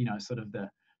 That's, sort of the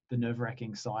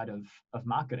nerve-wracking side of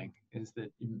marketing, is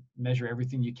that you measure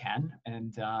everything you can,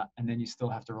 and then you still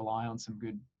have to rely on some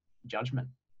good judgment,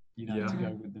 to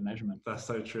go with the measurement. That's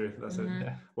so true. That's it.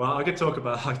 Yeah. Well, I feel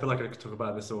like I could talk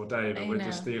about this all day, but we're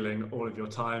just stealing all of your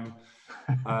time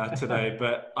today.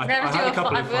 But I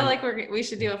feel like we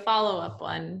should do a follow-up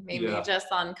one, maybe just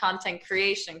on content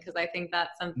creation, because I think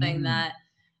that's something that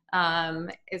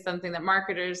is something that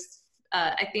marketers,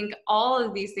 I think all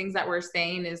of these things that we're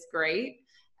saying is great.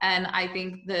 And I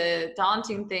think the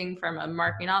daunting thing from a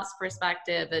marketing ops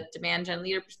perspective, a demand gen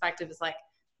leader perspective, is like,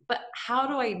 but how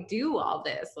do I do all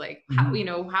this? Like, how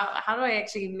do I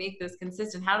actually make this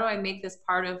consistent? How do I make this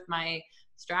part of my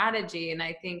strategy? And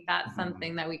I think that's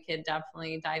something that we could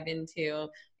definitely dive into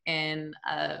in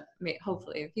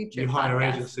hopefully a future you hire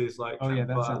podcast. Agencies like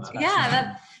that sounds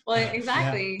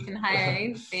exactly. You can hire an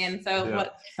agency. And so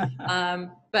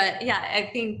but yeah, I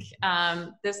think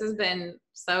this has been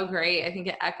so great. I think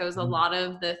it echoes a lot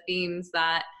of the themes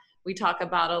that we talk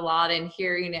about a lot, and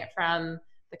hearing it from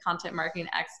the content marketing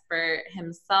expert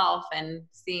himself and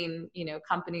seeing,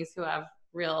 companies who have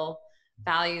real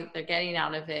value that they're getting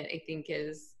out of it, I think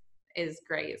is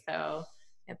great. So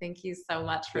thank you so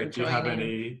much for joining. Do you have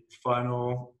any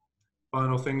final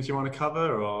things you want to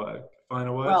cover, or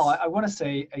final words? Well, I want to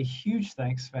say a huge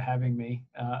thanks for having me.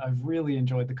 I've really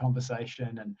enjoyed the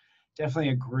conversation, and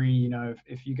definitely agree.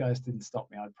 If you guys didn't stop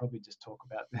me, I'd probably just talk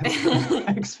about this for the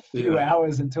next few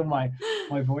hours until my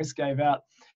voice gave out.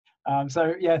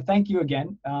 So thank you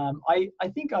again. I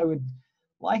think I would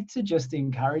like to just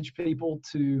encourage people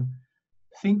to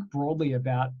think broadly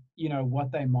about,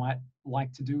 what they might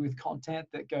like to do with content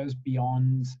that goes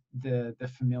beyond the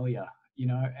familiar,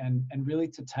 and really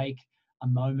to take a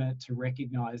moment to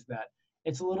recognize that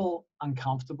it's a little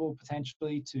uncomfortable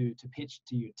potentially to pitch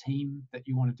to your team that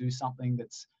you want to do something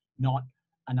that's not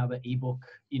another ebook,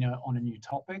 on a new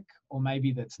topic, or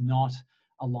maybe that's not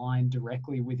aligned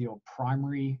directly with your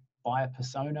primary buyer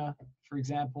persona, for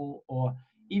example, or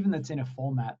even that's in a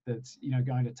format that's,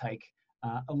 going to take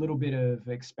a little bit of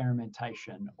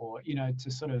experimentation, or,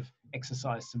 to sort of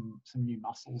exercise some new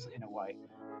muscles in a way.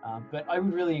 But I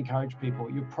would really encourage people,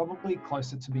 you're probably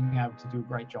closer to being able to do a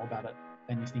great job at it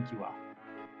than you think you are.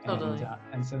 Totally.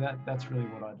 And so that's really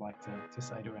what I'd like to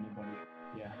say to anybody.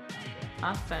 Yeah.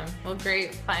 Awesome. Well,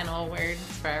 great final words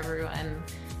for everyone.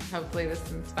 Hopefully this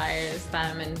inspires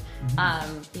them, and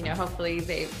hopefully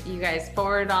you guys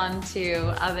forward on to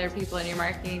other people in your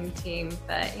marketing team.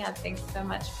 But thanks so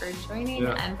much for joining,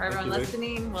 and for everyone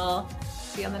listening. We'll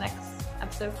see you on the next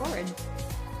episode forward.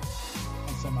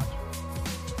 Thanks so much.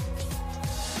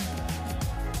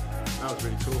 That was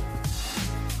really cool.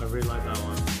 I really like that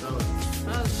one. That was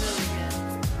really good.